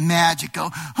when you get mad, you go,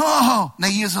 oh, and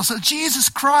they'll say, Jesus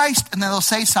Christ, and then they'll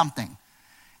say something.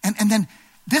 And then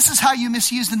this is how you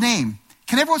misuse the name.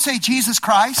 Can everyone say Jesus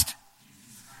Christ?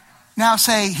 Now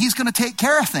say, he's going to take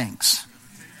care of things.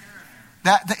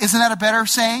 Isn't that a better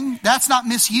saying? That's not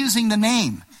misusing the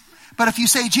name. But if you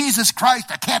say, Jesus Christ,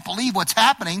 I can't believe what's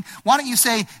happening, why don't you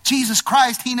say, Jesus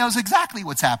Christ, he knows exactly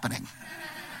what's happening.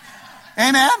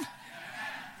 Amen?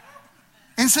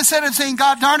 Instead of saying,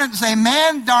 God darn it, say,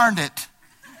 man darned it.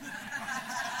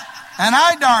 And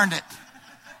I darned it.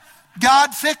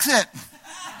 God fix it.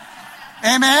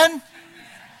 Amen?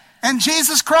 And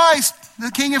Jesus Christ,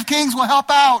 the King of Kings, will help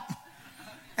out.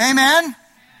 Amen?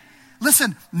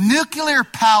 Listen, nuclear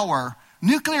power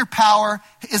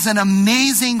is an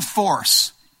amazing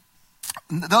force.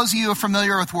 Those of you who are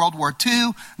familiar with World War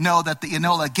II know that the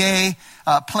Enola Gay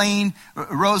plane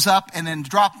rose up and then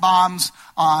dropped bombs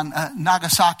on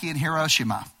Nagasaki and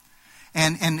Hiroshima.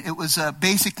 And it was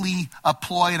basically a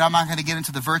ploy, and I'm not going to get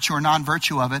into the virtue or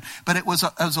non-virtue of it, but it was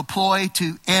a ploy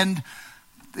to end.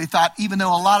 They thought even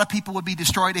though a lot of people would be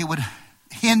destroyed, it would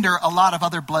hinder a lot of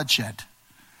other bloodshed,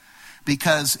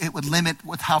 because it would limit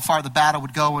with how far the battle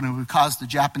would go, and it would cause the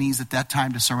Japanese at that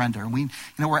time to surrender. And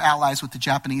we're allies with the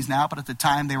Japanese now, but at the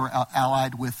time they were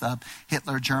allied with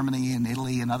Hitler, Germany, and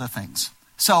Italy, and other things.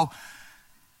 So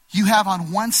you have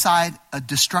on one side a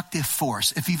destructive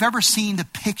force. If you've ever seen the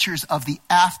pictures of the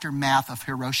aftermath of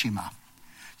Hiroshima,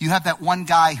 you have that one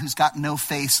guy who's got no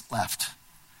face left,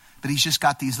 but he's just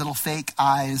got these little fake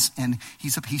eyes, and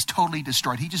he's totally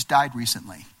destroyed. He just died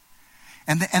recently.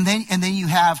 And then you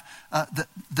have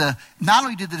not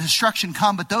only did the destruction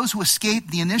come, but those who escaped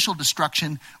the initial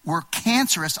destruction were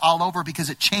cancerous all over because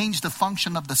it changed the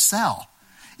function of the cell.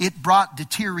 It brought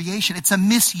deterioration. It's a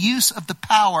misuse of the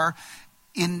power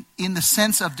in the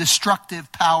sense of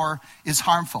destructive power is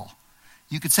harmful.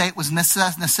 You could say it was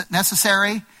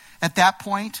necessary at that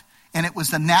point, and it was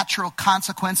the natural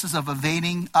consequences of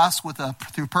evading us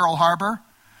through Pearl Harbor.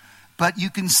 But you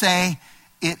can say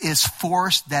it is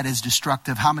force that is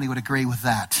destructive. How many would agree with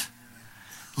that?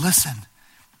 Listen,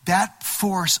 that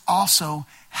force also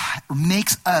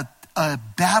makes a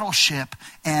battleship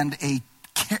and a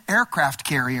aircraft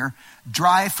carrier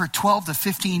drive for 12 to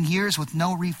 15 years with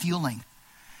no refueling.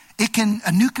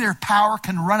 A nuclear power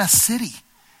can run a city.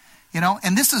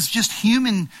 And this is just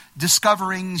human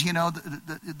discoverings,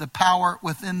 the power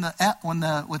within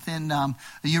the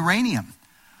uranium.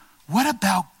 What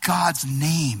about God's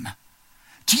name?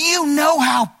 Do you know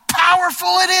how powerful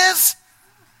it is?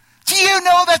 Do you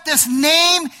know that this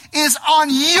name is on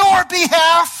your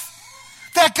behalf?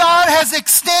 That God has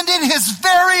extended his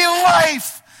very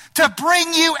life to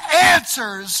bring you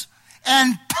answers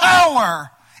and power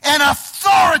and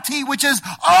authority, which has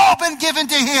all been given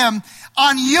to him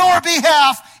on your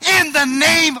behalf in the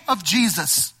name of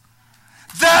Jesus.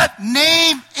 That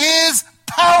name is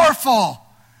powerful.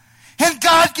 And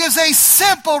God gives a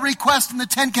simple request in the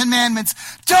Ten Commandments.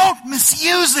 Don't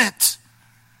misuse it.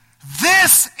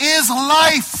 This is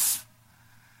life.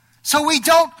 So we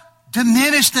don't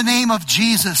diminish the name of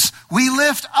Jesus. We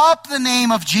lift up the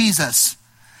name of Jesus.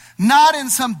 Not in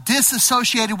some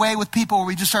disassociated way with people where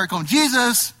we just start going,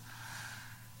 Jesus.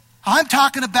 I'm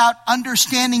talking about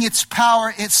understanding its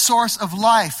power, its source of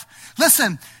life.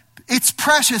 Listen, it's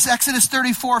precious. Exodus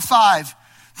 34:5.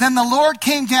 Then the Lord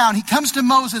came down. He comes to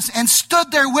Moses and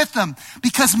stood there with them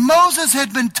because Moses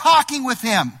had been talking with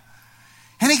him.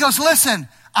 And he goes, listen,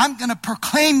 I'm going to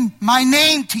proclaim my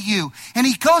name to you. And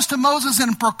he goes to Moses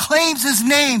and proclaims his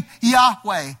name,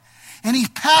 Yahweh. And he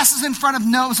passes in front of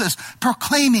Moses,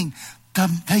 proclaiming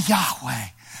the Yahweh,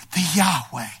 the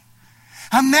Yahweh.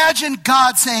 Imagine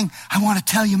God saying, I want to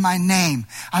tell you my name.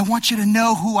 I want you to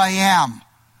know who I am.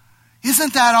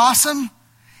 Isn't that awesome?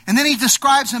 And then he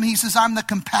describes him. He says, I'm the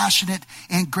compassionate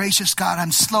and gracious God.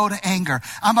 I'm slow to anger.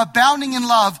 I'm abounding in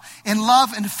love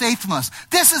and faithfulness.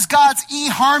 This is God's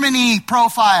eHarmony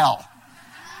profile.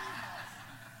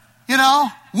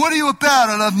 What are you about?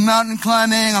 I love mountain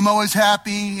climbing. I'm always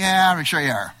happy. Yeah, I'm sure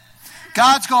you are.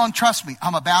 God's going, trust me.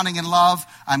 I'm abounding in love.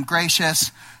 I'm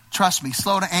gracious. Trust me.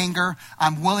 Slow to anger.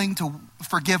 I'm willing to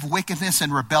forgive wickedness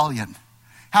and rebellion.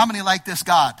 How many like this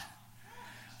God?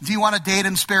 Do you want to date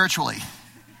him spiritually?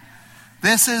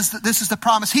 This is the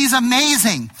promise. He's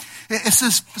amazing. It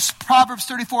says, Proverbs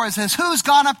 34, it says, who's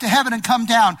gone up to heaven and come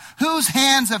down? Whose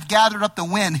hands have gathered up the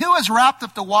wind? Who has wrapped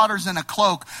up the waters in a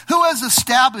cloak? Who has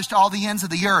established all the ends of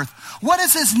the earth? What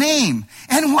is his name?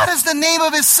 And what is the name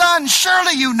of his son?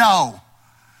 Surely you know.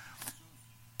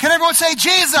 Can everyone say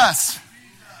Jesus?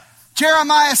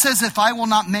 Jeremiah says, if I will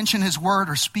not mention his word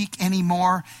or speak any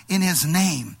more in his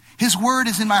name, His word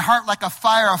is in my heart like a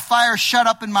fire shut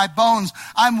up in my bones.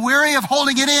 I'm weary of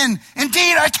holding it in.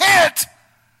 Indeed, I can't.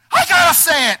 I gotta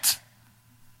say it.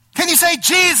 Can you say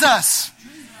Jesus?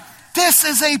 This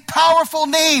is a powerful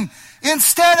name.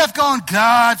 Instead of going,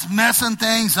 God's messing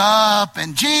things up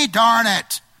and gee darn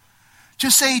it,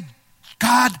 just say,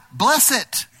 God bless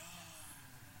it.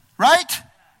 Right?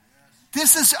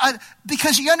 This is,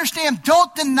 because you understand,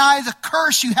 don't deny the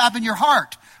curse you have in your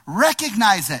heart.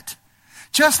 Recognize it.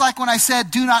 Just like when I said,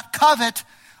 do not covet,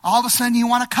 all of a sudden you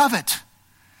want to covet.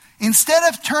 Instead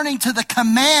of turning to the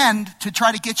command to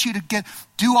try to get you to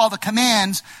do all the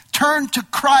commands, turn to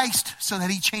Christ so that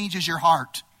he changes your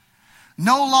heart.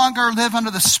 No longer live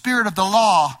under the spirit of the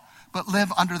law, but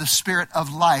live under the spirit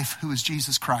of life, who is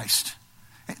Jesus Christ.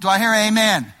 Do I hear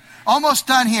amen? Almost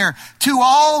done here. To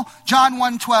all, John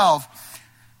 1:12,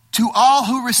 to all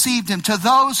who received him, to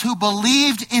those who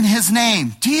believed in his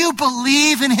name. Do you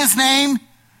believe in his name?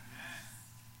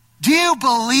 Do you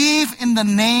believe in the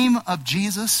name of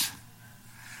Jesus?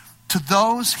 To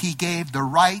those he gave the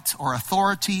right or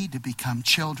authority to become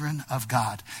children of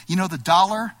God. You know, the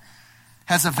dollar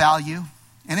has a value,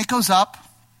 and it goes up,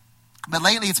 but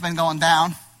lately it's been going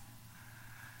down.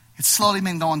 It's slowly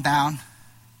been going down.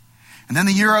 And then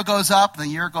the euro goes up, and the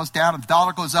euro goes down, and the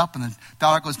dollar goes up, and the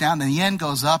dollar goes down, and the yen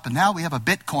goes up, and now we have a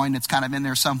Bitcoin that's kind of in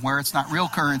there somewhere. It's not real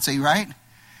currency, right?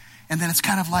 And then it's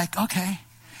kind of like, okay,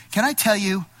 can I tell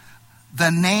you, the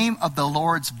name of the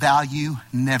Lord's value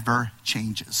never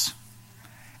changes.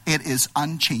 It is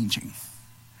unchanging.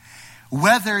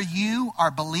 Whether you are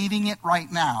believing it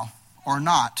right now or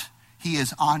not, he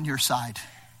is on your side.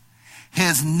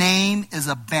 His name is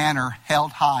a banner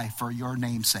held high for your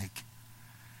name's sake.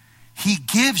 He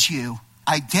gives you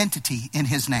identity in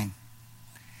his name.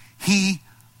 He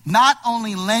not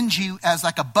only lends you as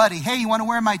like a buddy, hey, you want to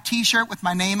wear my t-shirt with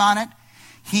my name on it?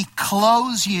 He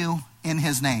clothes you in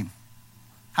his name.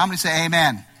 How many say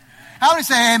amen? How many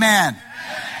say amen?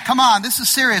 Come on, this is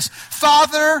serious.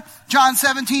 Father, John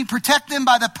 17, protect them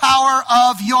by the power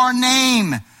of your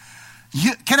name.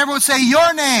 Can everyone say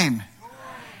your name?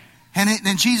 And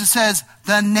then Jesus says,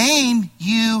 the name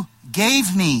you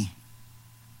gave me,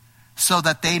 so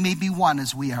that they may be one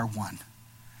as we are one.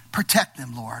 Protect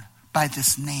them, Lord, by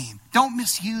this name. Don't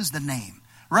misuse the name.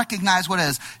 Recognize what it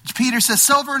is. Peter says,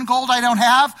 silver and gold I don't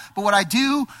have, but what I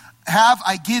do have,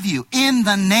 I give you. In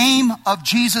the name of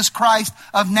Jesus Christ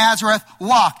of Nazareth,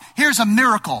 walk. Here's a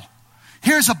miracle.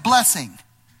 Here's a blessing.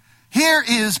 Here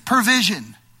is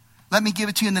provision. Let me give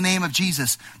it to you in the name of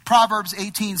Jesus. Proverbs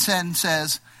 18:10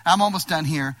 says, I'm almost done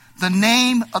here. The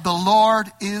name of the Lord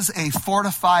is a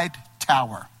fortified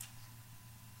tower.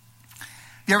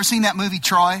 You ever seen that movie,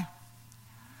 Troy?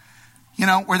 You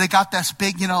know, where they got this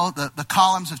big, the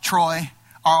columns of Troy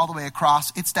are all the way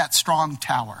across. It's that strong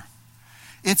tower.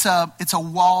 It's a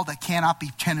wall that cannot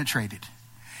be penetrated.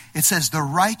 It says the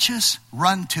righteous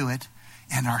run to it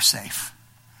and are safe.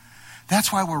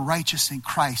 That's why we're righteous in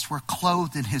Christ. We're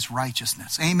clothed in his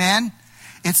righteousness. Amen?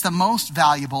 It's the most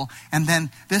valuable. And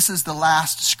then this is the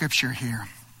last scripture here.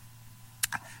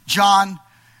 John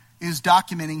is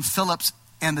documenting Philip's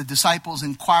and the disciples'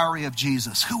 inquiry of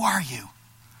Jesus. Who are you?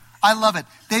 I love it.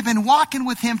 They've been walking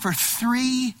with him for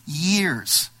 3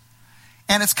 years.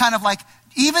 And it's kind of like,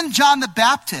 even John the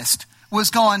Baptist was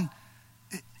going,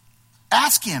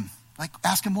 ask him. Like,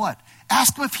 ask him what?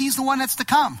 Ask him if he's the one that's to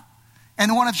come.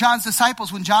 And one of John's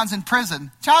disciples, when John's in prison,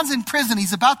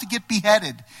 he's about to get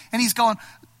beheaded. And he's going,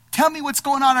 tell me what's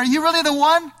going on. Are you really the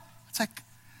one? It's like,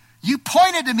 you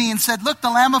pointed to me and said, look, the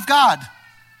Lamb of God.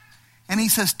 And he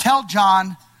says, tell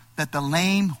John that the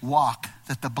lame walk,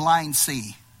 that the blind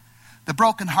see, the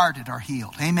brokenhearted are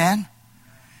healed. Amen?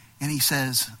 And he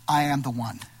says, I am the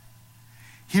one.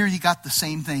 Here you got the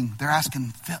same thing. They're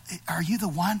asking, are you the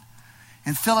one?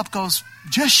 And Philip goes,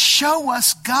 just show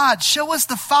us God. Show us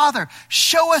the Father.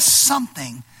 Show us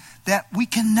something that we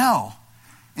can know.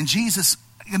 And Jesus,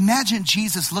 imagine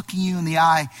Jesus looking you in the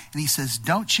eye and he says,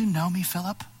 don't you know me,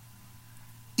 Philip?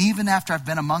 Even after I've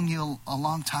been among you a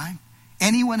long time?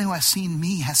 Anyone who has seen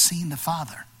me has seen the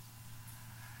Father.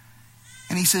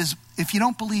 And he says, if you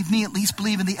don't believe me, at least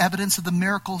believe in the evidence of the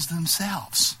miracles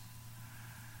themselves.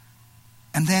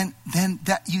 And then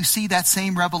that you see that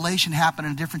same revelation happen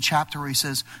in a different chapter where he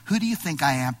says, who do you think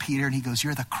I am, Peter? And he goes,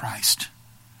 you're the Christ,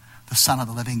 the Son of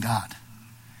the living God.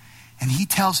 And he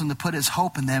tells him to put his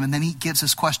hope in them. And then he gives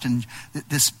this question,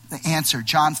 the answer,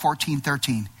 John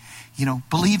 14:13.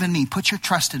 Believe in me, put your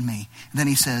trust in me. And then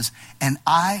he says, and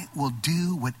I will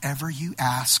do whatever you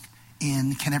ask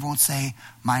in, can everyone say,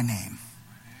 my name?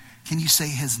 Can you say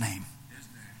his name?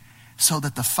 So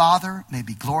that the Father may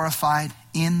be glorified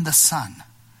in the Son.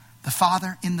 The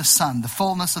Father in the Son, the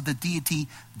fullness of the deity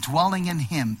dwelling in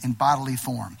him in bodily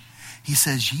form. He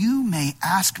says, you may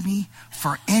ask me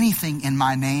for anything in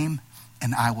my name,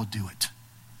 and I will do it.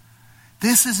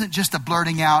 This isn't just a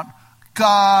blurting out,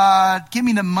 God, give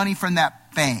me the money from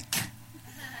that bank.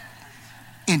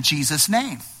 In Jesus'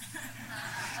 name.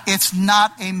 It's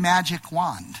not a magic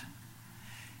wand.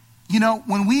 You know,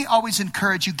 when we always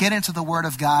encourage you, get into the Word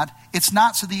of God, it's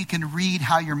not so that you can read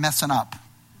how you're messing up.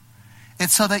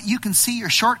 It's so that you can see your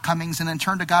shortcomings and then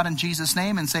turn to God in Jesus'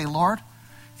 name and say, Lord,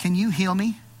 can you heal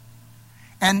me?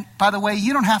 And by the way,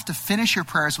 you don't have to finish your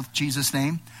prayers with Jesus'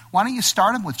 name. Why don't you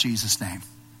start them with Jesus' name?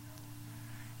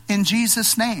 In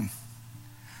Jesus' name.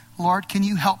 Lord, can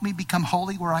you help me become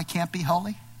holy where I can't be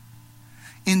holy?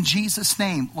 In Jesus'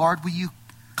 name, Lord, will you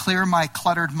clear my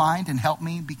cluttered mind and help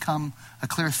me become a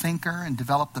clear thinker and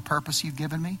develop the purpose you've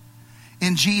given me?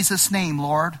 In Jesus' name,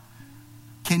 Lord,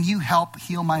 can you help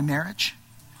heal my marriage?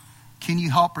 Can you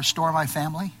help restore my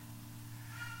family?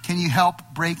 Can you help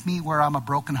break me where I'm a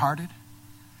brokenhearted?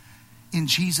 In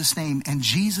Jesus' name. And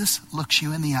Jesus looks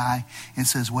you in the eye and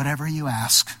says, whatever you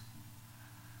ask,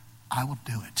 I will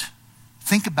do it.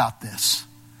 Think about this.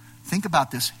 Think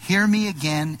about this. Hear me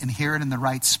again and hear it in the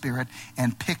right spirit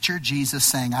and picture Jesus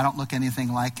saying, I don't look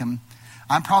anything like him.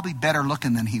 I'm probably better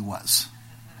looking than he was.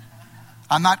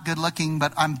 I'm not good looking,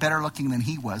 but I'm better looking than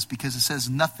he was because it says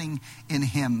nothing in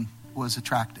him was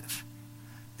attractive.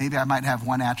 Maybe I might have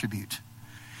one attribute.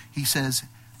 He says,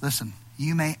 listen,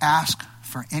 you may ask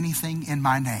for anything in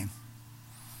my name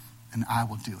and I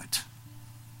will do it.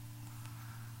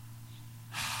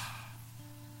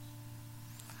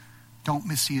 Don't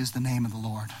misuse the name of the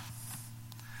Lord.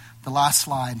 The last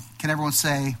slide. Can everyone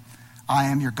say, I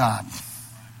am your God?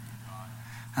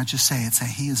 I just say it. Say,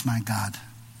 he is my God.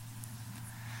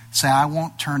 Say, I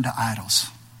won't turn to idols.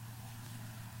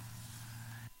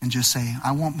 And just say,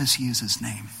 I won't misuse his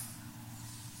name.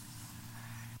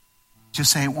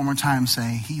 Just say it one more time.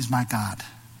 Say, he's my God.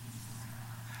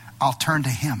 I'll turn to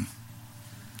him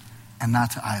and not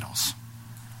to idols.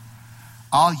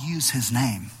 I'll use his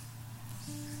name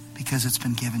because it's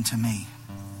been given to me.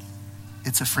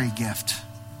 It's a free gift.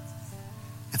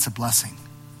 It's a blessing.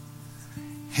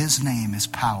 His name is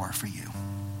power for you.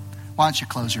 Why don't you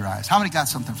close your eyes? How many got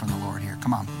something from the Lord here?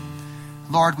 Come on.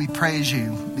 Lord, we praise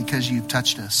you because you've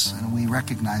touched us, and we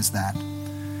recognize that.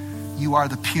 You are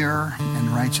the pure and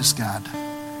righteous God.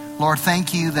 Lord,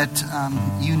 thank you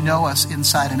that you know us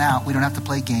inside and out. We don't have to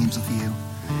play games with you.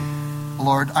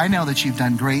 Lord, I know that you've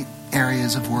done great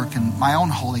areas of work in my own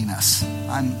holiness.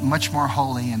 I'm much more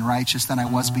holy and righteous than I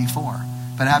was before.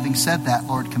 But having said that,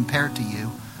 Lord, compared to you,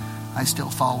 I still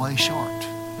fall way short.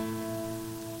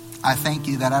 I thank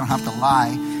you that I don't have to lie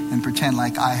and pretend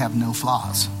like I have no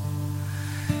flaws.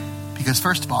 Because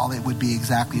first of all, it would be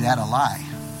exactly that, a lie.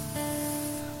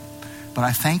 But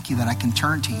I thank you that I can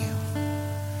turn to you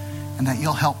and that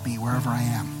you'll help me wherever I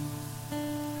am.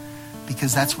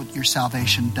 Because that's what your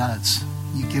salvation does.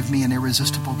 You give me an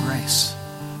irresistible grace,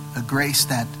 a grace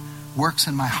that works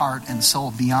in my heart and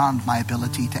soul beyond my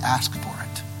ability to ask for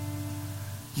it.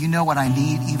 You know what I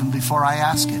need even before I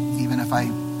ask it, even if I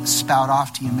spout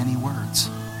off to you many words.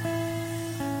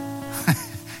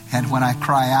 And when I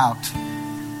cry out,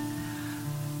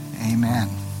 amen.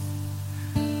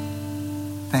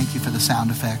 Thank you for the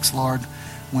sound effects. Lord,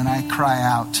 when I cry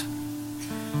out,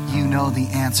 you know the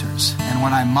answers. And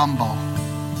when I mumble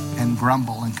and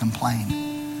grumble and complain,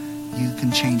 you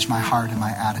can change my heart and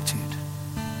my attitude.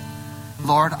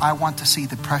 Lord, I want to see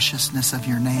the preciousness of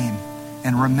your name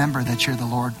and remember that you're the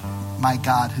Lord, my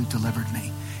God, who delivered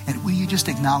me. And will you just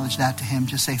acknowledge that to him?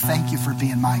 Just say, thank you for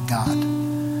being my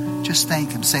God. Just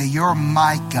thank him. Say, you're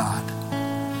my God.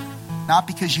 Not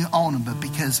because you own him, but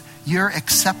because you're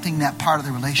accepting that part of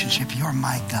the relationship. You're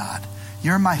my God.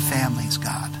 You're my family's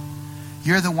God.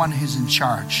 You're the one who's in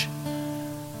charge.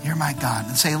 You're my God.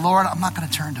 And say, Lord, I'm not going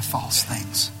to turn to false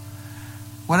things.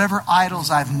 Whatever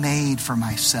idols I've made for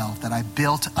myself that I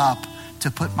built up to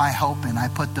put my hope in, I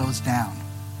put those down.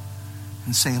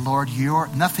 And say, Lord,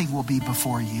 nothing will be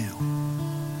before you.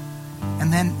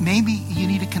 And then maybe you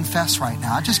need to confess right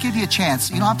now. I'll just give you a chance.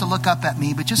 You don't have to look up at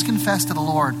me, but just confess to the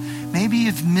Lord. Maybe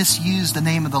you've misused the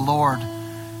name of the Lord.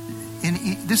 And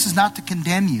this is not to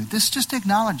condemn you. This is just to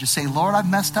acknowledge. Just say, Lord, I've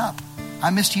messed up.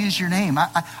 I misused your name.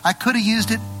 I could have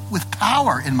used it with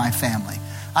power in my family.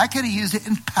 I could have used it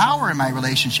in power in my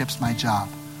relationships, my job.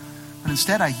 But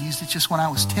instead I used it just when I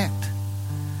was ticked.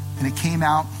 And it came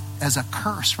out as a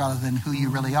curse rather than who you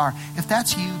really are. If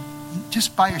that's you,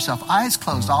 just by yourself, eyes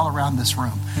closed all around this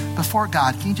room. Before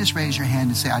God, can you just raise your hand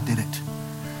and say, I did it.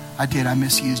 I did. I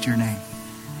misused your name.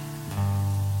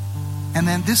 And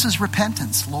then this is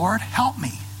repentance. Lord, help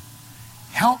me.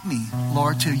 Help me,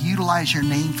 Lord, to utilize your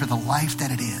name for the life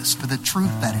that it is, for the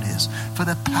truth that it is, for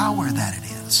the power that it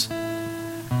is.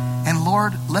 And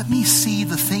Lord, let me see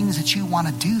the things that you want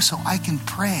to do so I can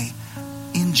pray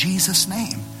in Jesus'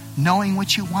 name, knowing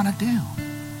what you want to do.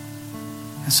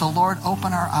 And so, Lord,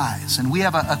 open our eyes. And we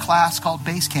have a class called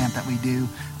Base Camp that we do.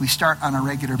 We start on a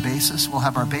regular basis. We'll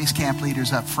have our Base Camp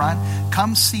leaders up front.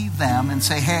 Come see them and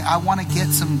say, hey, I want to get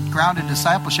some grounded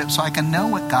discipleship so I can know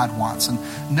what God wants and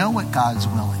know what God's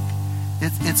willing.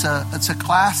 It's a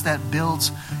class that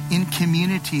builds in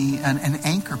community an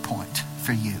anchor point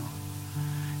for you.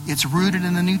 It's rooted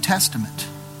in the New Testament.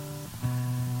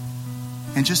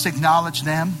 And just acknowledge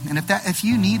them. And if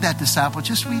you need that disciple,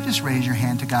 just raise your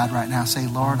hand to God right now. Say,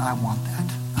 Lord, I want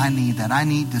that. I need that. I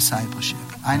need discipleship.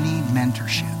 I need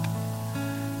mentorship.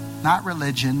 Not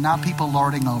religion, not people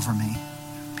lording over me.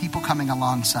 People coming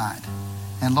alongside.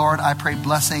 And Lord, I pray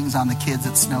blessings on the kids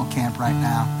at Snow Camp right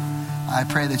now. I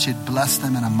pray that you'd bless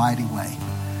them in a mighty way.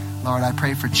 Lord, I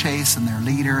pray for Chase and their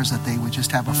leaders, that they would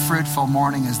just have a fruitful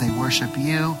morning as they worship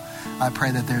you. I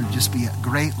pray that there would just be a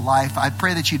great life. I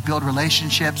pray that you'd build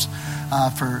relationships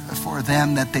for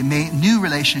them, that new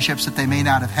relationships that they may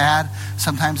not have had.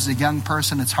 Sometimes as a young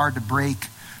person, it's hard to break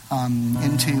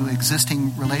into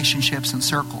existing relationships and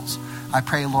circles. I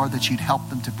pray, Lord, that you'd help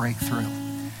them to break through.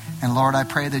 And Lord, I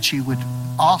pray that you would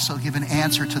also give an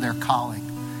answer to their calling.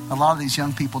 A lot of these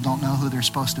young people don't know who they're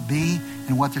supposed to be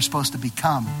and what they're supposed to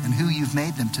become and who you've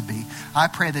made them to be. I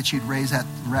pray that you'd rise that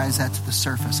to the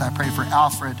surface. I pray for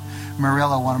Alfred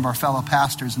Murillo, one of our fellow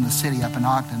pastors in the city up in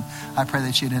Ogden. I pray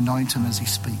that you'd anoint him as he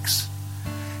speaks.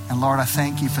 And Lord, I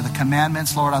thank you for the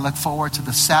commandments. Lord, I look forward to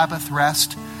the Sabbath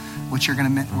rest, which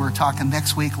we're talking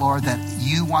next week, Lord, that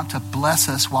you want to bless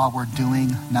us while we're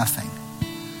doing nothing.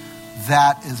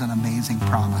 That is an amazing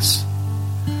promise.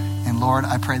 And Lord,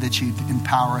 I pray that you'd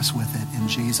empower us with it in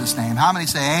Jesus' name. How many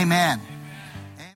say amen?